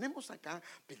 lo tenemos acá,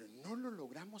 pero no lo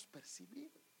logramos percibir.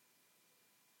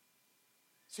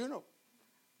 ¿Sí o no?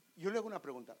 Yo le hago una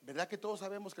pregunta: ¿verdad que todos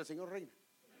sabemos que el Señor reina?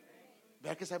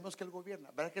 ¿Verdad que sabemos que Él gobierna?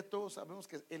 ¿Verdad que todos sabemos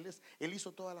que Él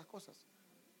hizo todas las cosas?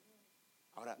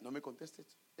 Ahora, no me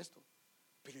contestes esto.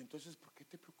 Pero entonces, ¿por qué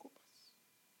te preocupas?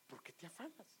 ¿Por qué te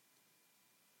afanas?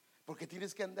 Porque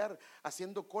tienes que andar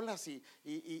haciendo colas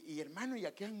y hermano, y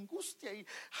qué angustia, y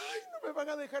ay, no me van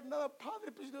a dejar nada,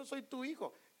 padre, pues yo soy tu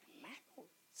hijo. Hermano,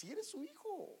 si eres su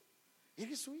hijo,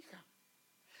 eres su hija.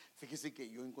 Fíjese que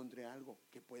yo encontré algo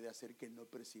que puede hacer que no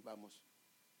percibamos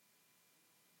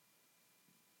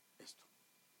esto.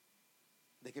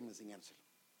 Déjeme enseñárselo.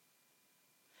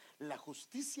 La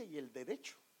justicia y el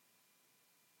derecho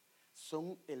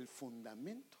son el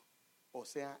fundamento, o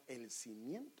sea, el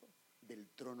cimiento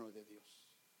del trono de Dios.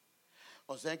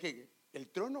 O sea que el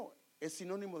trono es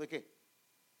sinónimo de ¿qué?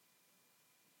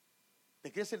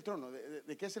 ¿De qué es el trono?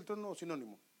 ¿De qué es el trono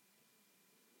sinónimo?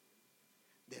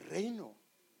 De reino,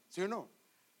 ¿sí o no?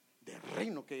 De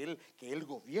reino, que él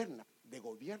gobierna, de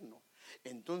gobierno.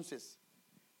 Entonces,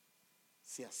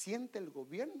 se asienta el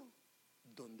gobierno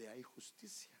donde hay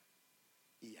justicia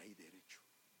y hay derecho.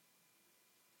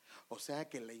 O sea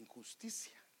que la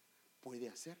injusticia puede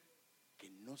hacer que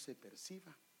no se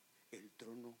perciba el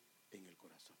trono en el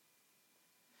corazón.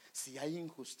 Si hay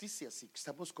injusticia, si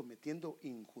estamos cometiendo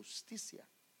injusticia,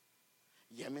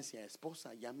 Llámese a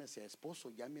esposa, llámese a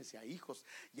esposo, llámese a hijos,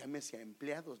 llámese a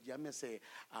empleados, llámese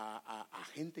a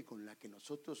gente con la que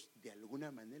nosotros de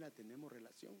alguna manera tenemos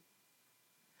relación.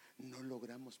 No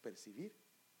logramos percibir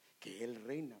que Él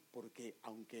reina porque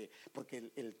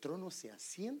el trono se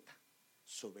asienta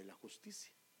sobre la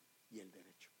justicia y el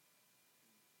derecho.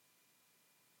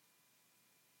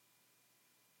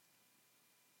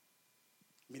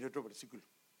 Mire otro versículo.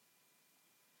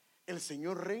 El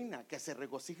Señor reina, que se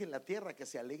regocije la tierra, que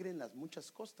se alegre en las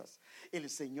muchas costas. El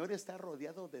Señor está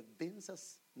rodeado de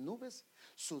densas nubes.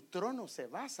 Su trono se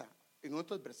basa, en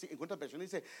otras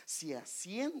versiones dice, se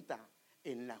asienta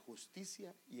en la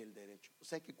justicia y el derecho. O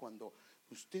sea que cuando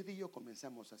usted y yo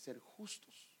comenzamos a ser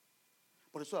justos,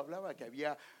 por eso hablaba que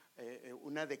había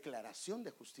una declaración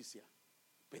de justicia,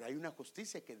 pero hay una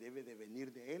justicia que debe de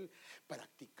venir de Él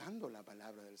practicando la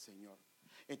palabra del Señor.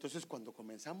 Entonces cuando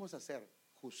comenzamos a hacer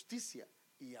justicia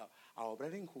y a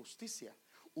obrar en justicia,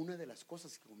 una de las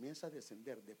cosas que comienza a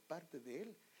descender de parte de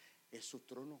Él es su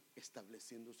trono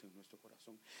estableciéndose en nuestro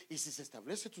corazón. Y si se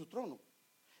establece su trono,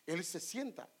 Él se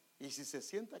sienta. Y si se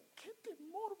sienta, ¿qué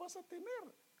temor vas a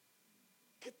tener?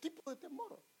 ¿Qué tipo de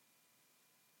temor?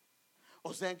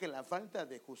 O sea que la falta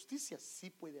de justicia sí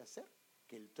puede hacer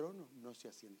que el trono no se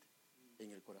asiente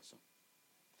en el corazón.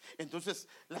 Entonces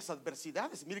las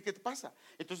adversidades, mire qué pasa.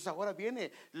 Entonces ahora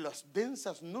vienen las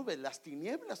densas nubes, las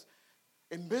tinieblas.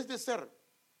 En vez de ser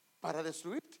para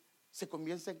destruirte, se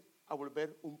comienzan a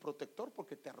volver un protector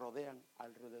porque te rodean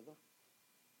alrededor.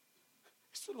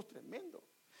 Eso es lo tremendo.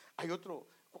 Hay otro,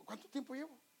 ¿cuánto tiempo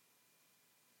llevo?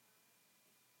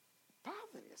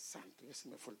 Padre Santo, ya se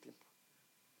me fue el tiempo.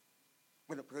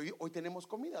 Bueno, pero hoy tenemos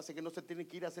comida, así que no se tiene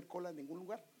que ir a hacer cola en ningún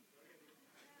lugar.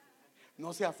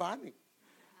 No se afane.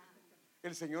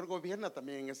 El Señor gobierna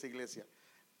también en esa iglesia.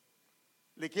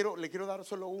 Le quiero dar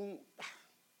solo un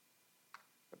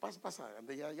pasa,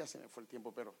 ya se me fue el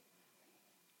tiempo, pero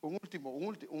un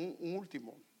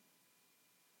último.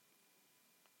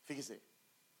 Fíjese,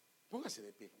 póngase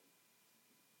de pie.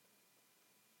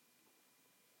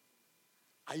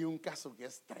 Hay un caso que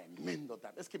es tremendo.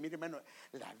 Es que mire, hermano,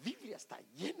 la Biblia está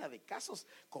llena de casos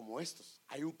como estos.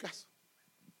 Hay un caso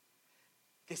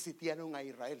que sitiaron a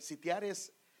Israel. Sitiar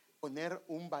es poner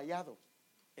un vallado.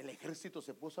 El ejército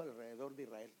se puso alrededor de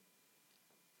Israel.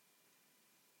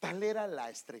 Tal era la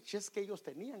estrechez que ellos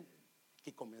tenían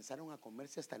que comenzaron a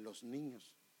comerse hasta los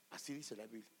niños. Así dice la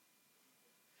Biblia.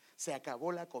 Se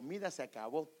acabó la comida, se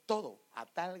acabó todo a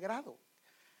tal grado.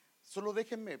 Solo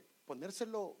déjenme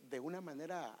ponérselo de una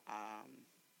manera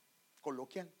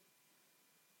coloquial,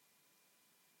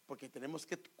 porque tenemos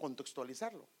que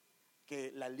contextualizarlo.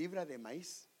 Que la libra de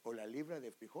maíz o la libra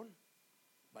de frijol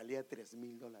valía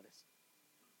 $3,000.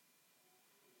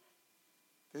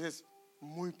 Entonces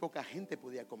muy poca gente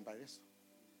podía comprar eso,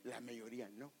 la mayoría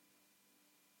no.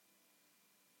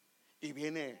 Y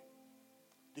viene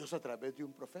Dios a través de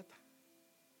un profeta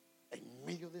en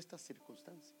medio de estas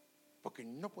circunstancias, porque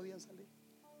no podían salir.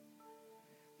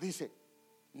 Dice,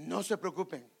 no se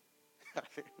preocupen.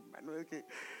 Hermano,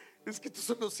 es que estos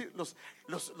son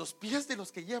los pies de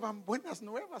los que llevan buenas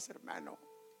nuevas, hermano.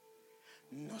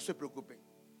 No se preocupen.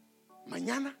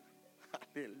 Mañana,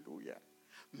 aleluya,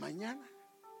 mañana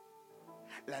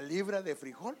la libra de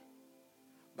frijol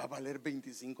va a valer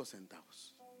 25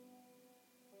 centavos.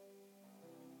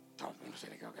 Todo el mundo se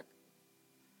le quedó.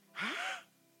 ¿Ah?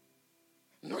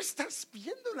 ¿No estás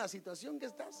viendo la situación que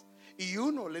estás? Y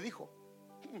uno le dijo,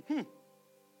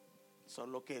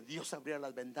 solo que Dios abriera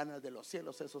las ventanas de los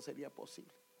cielos, eso sería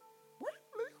posible. Bueno,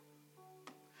 le dijo,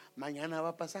 mañana va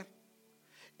a pasar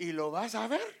y lo vas a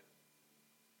ver.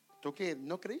 Tú que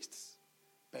no creíste,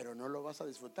 pero no lo vas a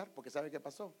disfrutar, porque ¿sabe qué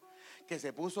pasó? Que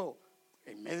se puso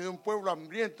en medio de un pueblo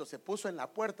hambriento, se puso en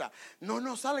la puerta.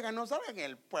 No salgan.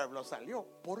 El pueblo salió,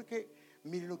 porque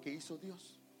mire lo que hizo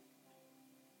Dios.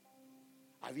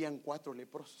 Habían 4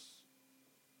 leprosos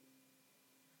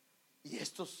y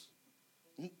estos,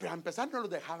 para empezar, no los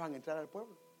dejaban entrar al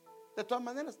pueblo. De todas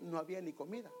maneras no había ni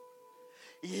comida.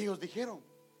 Y ellos dijeron,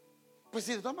 pues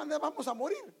si de todas maneras vamos a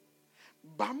morir,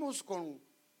 vamos con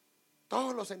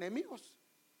todos los enemigos,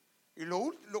 y lo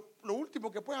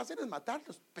último que pueden hacer es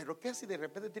matarlos. Pero ¿qué si de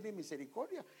repente tienen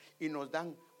misericordia y nos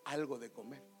dan algo de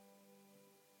comer?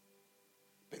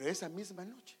 Pero esa misma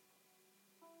noche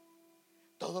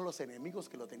todos los enemigos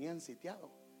que lo tenían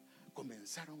sitiado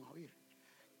comenzaron a oír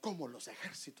cómo los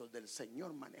ejércitos del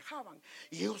Señor manejaban.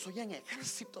 Y ellos oían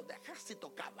ejércitos,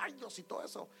 caballos y todo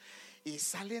eso. Y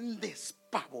salen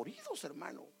despavoridos,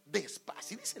 hermano.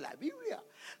 Así dice la Biblia.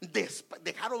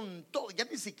 Dejaron todo, ya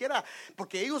ni siquiera,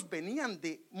 porque ellos venían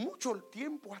de mucho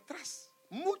tiempo atrás.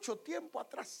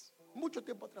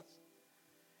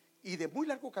 y de muy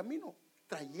largo camino,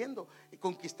 trayendo y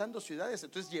conquistando ciudades.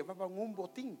 Entonces llevaban un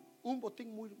botín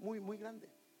muy grande.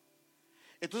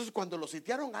 Entonces cuando los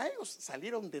sitiaron a ellos,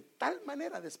 salieron de tal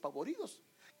manera despavoridos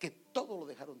que todo lo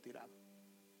dejaron tirado.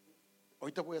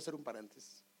 Ahorita voy a hacer un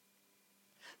paréntesis.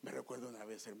 Me recuerdo una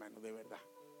vez, hermano, de verdad.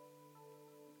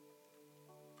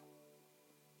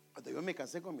 Cuando yo me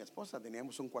casé con mi esposa,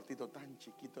 teníamos un cuartito tan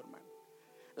chiquito, hermano.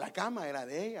 La cama era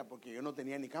de ella, porque yo no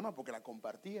tenía ni cama, porque la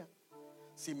compartía.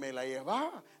 Si me la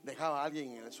llevaba, dejaba a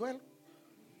alguien en el suelo.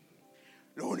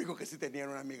 Lo único que sí tenía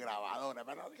era mi grabadora,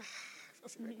 hermano.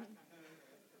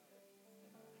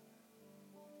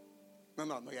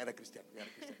 No, ya era cristiano.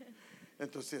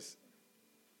 Entonces,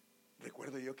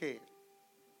 recuerdo yo que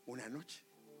una noche,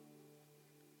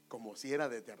 como si era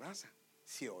de terraza,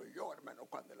 se oyó, hermano,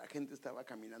 cuando la gente estaba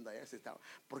caminando allá,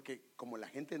 porque como la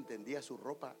gente entendía su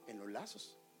ropa en los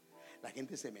lazos, la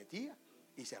gente se metía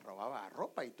y se robaba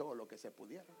ropa y todo lo que se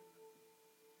pudiera.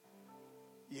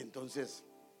 Y entonces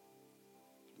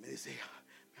me decía: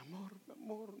 mi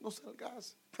amor, no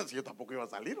salgas. Pues yo tampoco iba a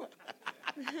salir, ¿no?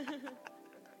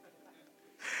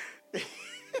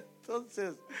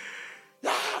 Entonces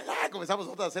ya comenzamos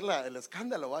nosotros a hacer el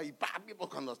escándalo, ¿va? Y pues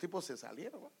cuando los tipos se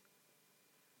salieron, ¿va?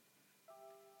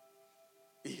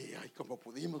 Y ahí como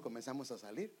pudimos comenzamos a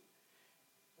salir.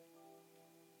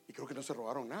 Y creo que no se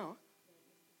robaron nada, ¿va?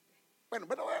 Bueno,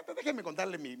 déjenme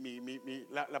contarle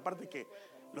la parte que,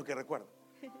 lo que recuerdo.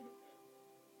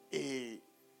 Y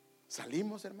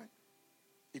salimos, hermano.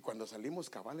 Y cuando salimos,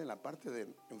 cabal, en la parte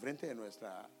de enfrente de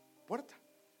nuestra puerta,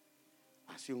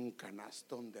 hace un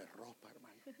canastón de ropa,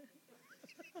 hermano.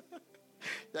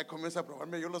 Ya comienzo a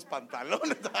probarme yo los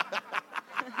pantalones.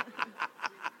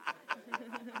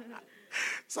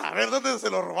 Saber dónde se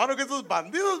lo robaron esos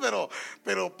bandidos,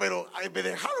 pero me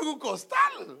dejaron un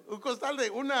costal de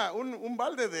un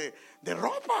balde de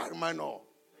ropa, hermano.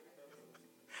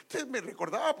 Entonces me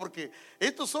recordaba, porque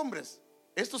estos hombres,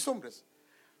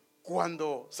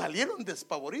 cuando salieron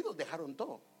despavoridos, dejaron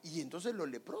todo. Y entonces los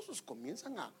leprosos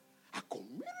comienzan a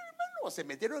comer, hermano. Se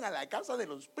metieron a la casa de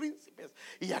los príncipes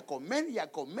y a comer.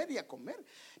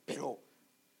 Pero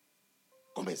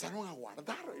comenzaron a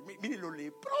guardar. Mire, los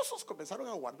leprosos comenzaron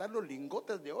a guardar los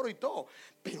lingotes de oro y todo.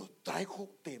 Pero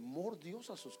trajo temor Dios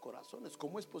a sus corazones.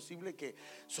 ¿Cómo es posible que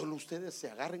solo ustedes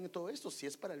se agarren de todo esto si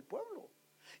es para el pueblo?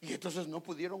 Y entonces no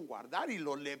pudieron guardar. Y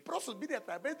los leprosos, mire, a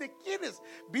través de quienes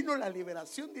vino la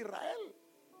liberación de Israel.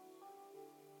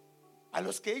 A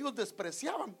los que ellos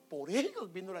despreciaban, por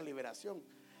ellos vino la liberación.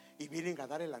 Y vienen a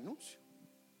dar el anuncio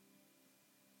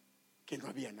que no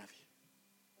había nadie.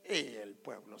 Y el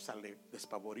pueblo sale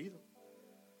despavorido,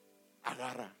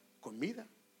 agarra comida.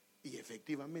 Y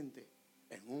efectivamente,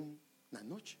 en una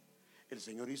noche, el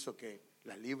Señor hizo que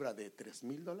la libra de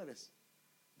 $3,000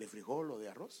 de frijol o de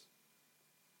arroz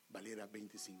valiera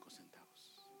 25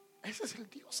 centavos. Ese es el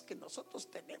Dios que nosotros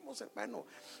tenemos, hermano.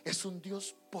 Es un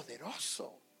Dios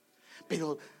poderoso.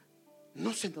 Pero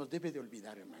no se nos debe de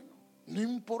olvidar, hermano. No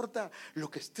importa lo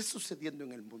que esté sucediendo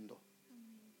en el mundo,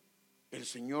 el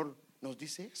Señor nos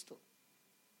dice esto: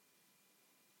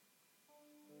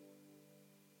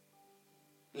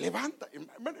 levanta,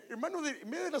 hermano, en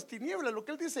medio de las tinieblas, lo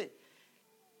que Él dice: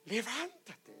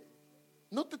 levántate,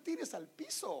 no te tires al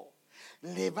piso,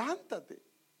 levántate.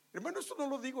 Hermano, esto no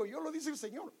lo digo yo, lo dice el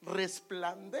Señor.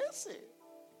 Resplandece,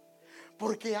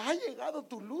 porque ha llegado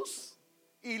tu luz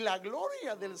y la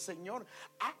gloria del Señor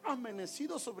ha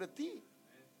amanecido sobre ti.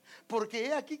 Porque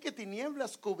he aquí que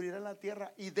tinieblas cubrirán la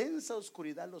tierra y densa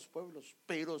oscuridad los pueblos,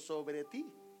 pero sobre ti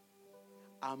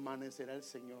amanecerá el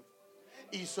Señor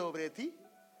y sobre ti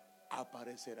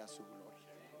aparecerá su gloria.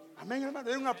 Amén, hermano.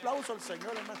 Den un aplauso al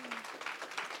Señor, hermano.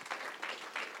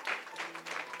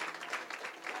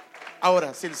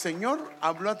 Ahora, si el Señor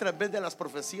habló a través de las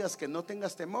profecías que no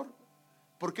tengas temor,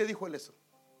 ¿por qué dijo Él eso?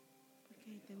 Porque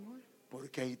hay temor.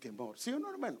 Porque hay temor. ¿Sí o no,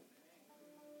 hermano?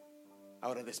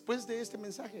 Ahora, después de este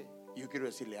mensaje, yo quiero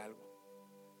decirle algo: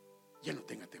 ya no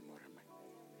tenga temor, hermano.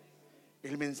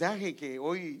 El mensaje que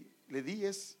hoy le di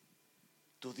es: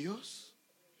 tu Dios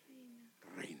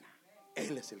reina.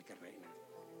 Él es el que reina.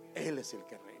 Él es el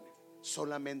que reina.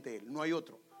 Solamente Él, no hay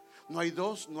otro. No hay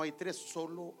dos, no hay tres,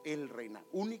 solo Él reina.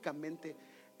 Únicamente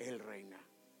Él reina.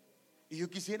 Y yo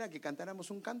quisiera que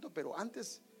cantáramos un canto, pero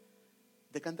antes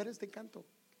de cantar este canto,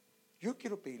 yo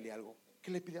quiero pedirle algo: que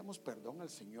le pidamos perdón al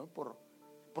Señor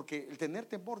porque el tener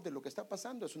temor de lo que está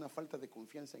pasando es una falta de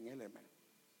confianza en Él, hermano.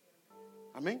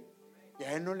 Amén. Y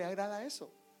a Él no le agrada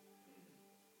eso,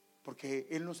 porque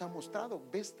Él nos ha mostrado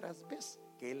vez tras vez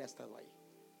que Él ha estado ahí.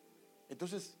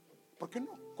 Entonces, ¿por qué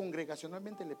no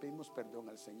congregacionalmente le pedimos perdón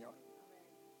al Señor?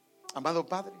 Amado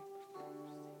Padre,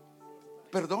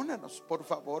 Perdónanos, por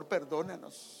favor,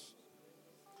 perdónanos.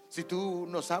 Si tú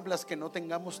nos hablas que no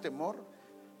tengamos temor,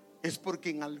 es porque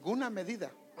en alguna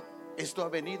medida esto ha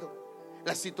venido.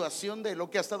 La situación de lo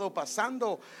que ha estado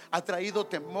pasando ha traído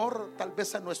temor tal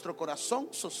vez a nuestro corazón,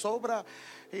 zozobra,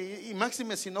 y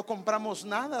máxime si no compramos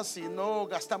nada, si no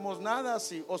gastamos nada,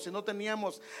 o si no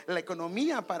teníamos la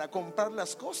economía para comprar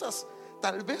las cosas.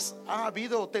 Tal vez ha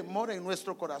habido temor en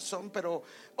nuestro corazón, pero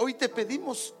hoy te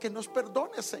pedimos que nos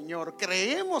perdones, Señor.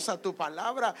 Creemos a tu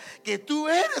palabra que tú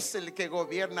eres el que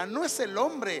gobierna, no es el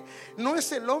hombre, no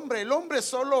es el hombre. El hombre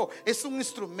solo es un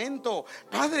instrumento.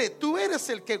 Padre, tú eres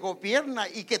el que gobierna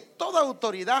y que toda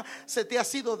autoridad se te ha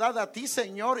sido dada a ti,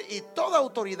 Señor, y toda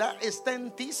autoridad está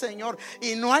en ti, Señor,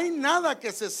 y no hay nada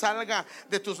que se salga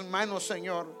de tus manos,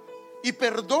 Señor. Y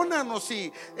perdónanos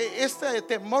si este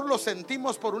temor lo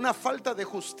sentimos por una falta de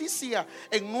justicia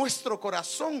en nuestro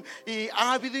corazón, y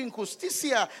ha habido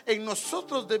injusticia en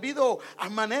nosotros debido a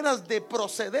maneras de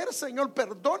proceder, Señor.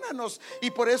 Perdónanos, y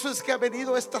por eso es que ha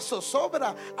venido esta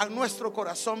zozobra a nuestro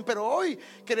corazón. Pero hoy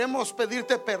queremos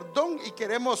pedirte perdón y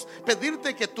queremos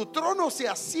pedirte que tu trono se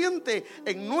asiente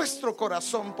en nuestro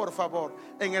corazón, por favor,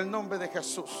 en el nombre de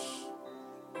Jesús.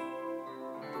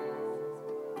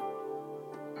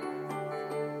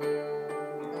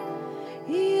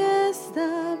 Y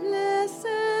establece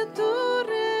tu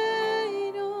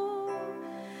reino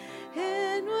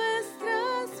en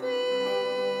nuestras vidas.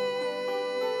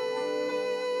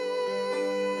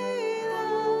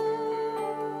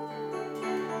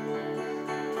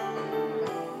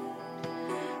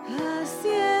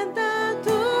 Asienta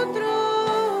tu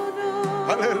trono.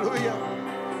 Aleluya.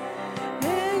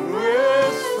 En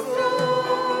nuestros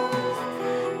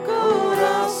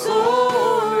corazones.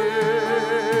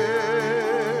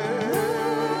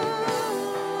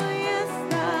 Y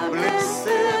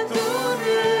establece tu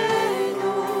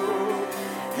reino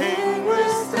en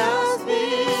nuestras vidas.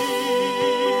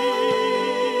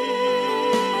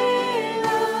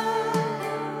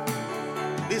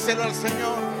 Díselo al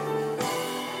Señor.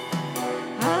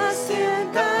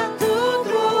 Asienta tu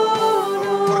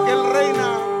trono, Porque Él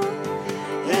reina.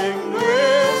 en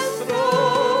nuestros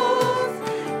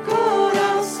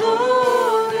corazones.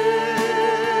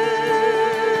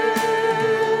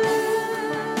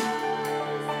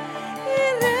 Y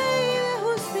Rey de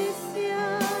justicia,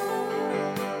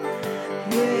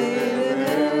 Rey de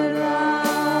verdad,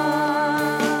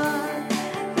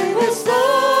 Rey de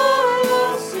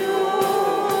salvación,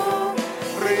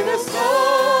 Rey de salvación,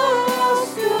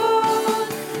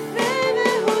 Rey de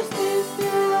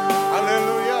justicia.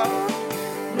 Aleluya.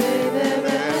 Rey de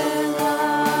verdad,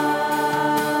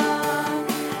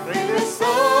 Rey de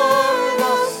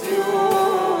salvación,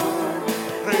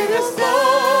 Rey de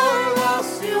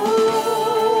salvación.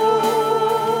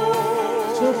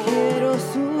 Yo quiero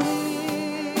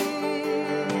subir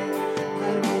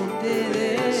al monte de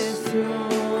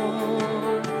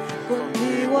Sión,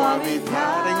 contigo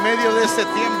habitar En medio de ese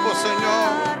tiempo, Señor,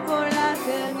 por la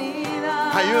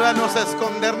eternidad. ayúdanos a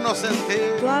escondernos en ti.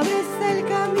 Tú abriste el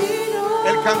camino.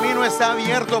 El camino está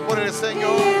abierto por el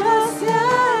Señor. Llegaste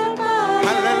al mar.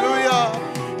 Aleluya.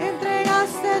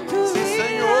 Entregaste tu Sí, vida.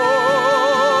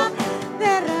 Señor.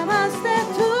 Derramaste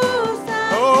tu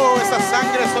sangre. Oh, esa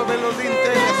sangre sobre los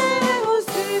dinteles. Rey de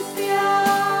justicia,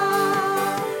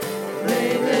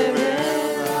 Rey de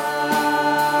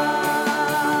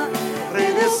verdad,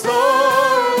 Rey de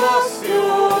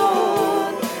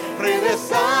salvación, Rey de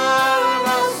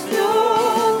salvación,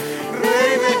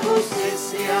 Rey de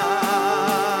justicia,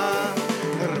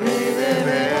 Rey de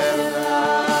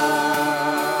verdad,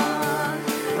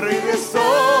 Rey de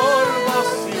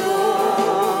salvación,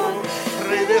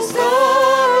 Rey de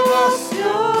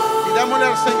salvación. Pidámosle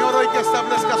al Señor hoy que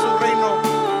establezca su reino.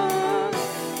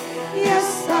 Y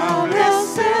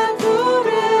establece tu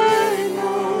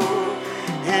reino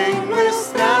en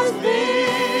nuestras vidas.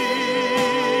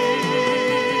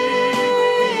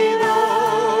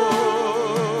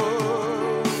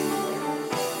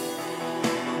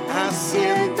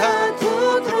 Asienta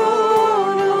tu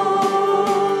trono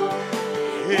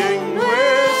en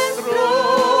nuestros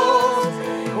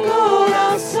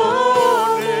corazones.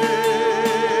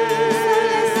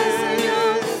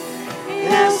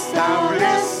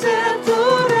 Establece tu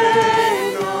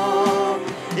reino.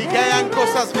 Y que hayan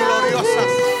cosas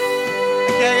gloriosas,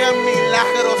 que hayan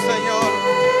milagros, Señor.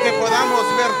 Que podamos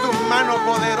ver tu mano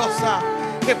poderosa,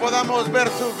 que podamos ver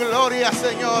tu gloria,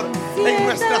 Señor, en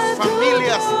nuestras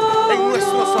familias, en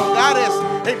nuestros hogares,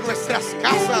 en nuestras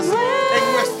casas,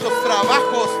 en nuestros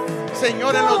trabajos,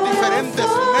 Señor, en los diferentes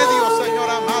medios, Señor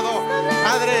amado.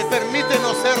 Padre,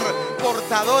 permítenos ser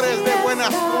portadores de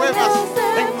buenas nuevas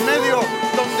en medio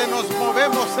donde nos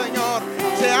movemos, Señor,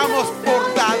 seamos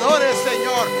portadores,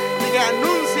 Señor, que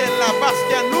anuncien la paz,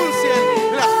 que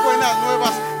anuncien las buenas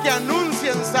nuevas, que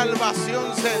anuncien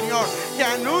salvación, Señor, que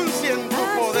anuncien tu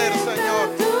poder, Señor,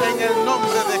 en el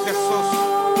nombre de Jesús.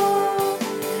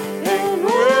 En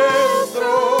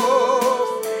nuestros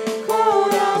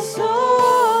corazones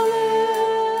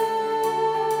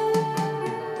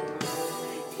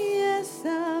y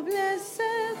establece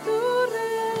tu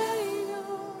reino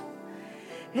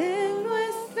en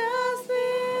nuestras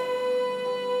vidas.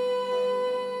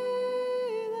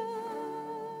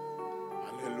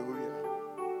 Aleluya.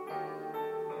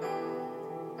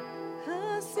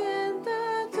 Asienta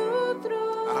tu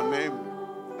trono. Amén.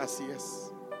 Así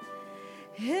es.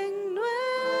 En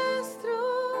nuestros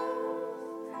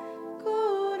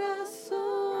corazones.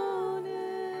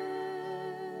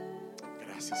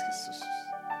 Gracias, Jesús.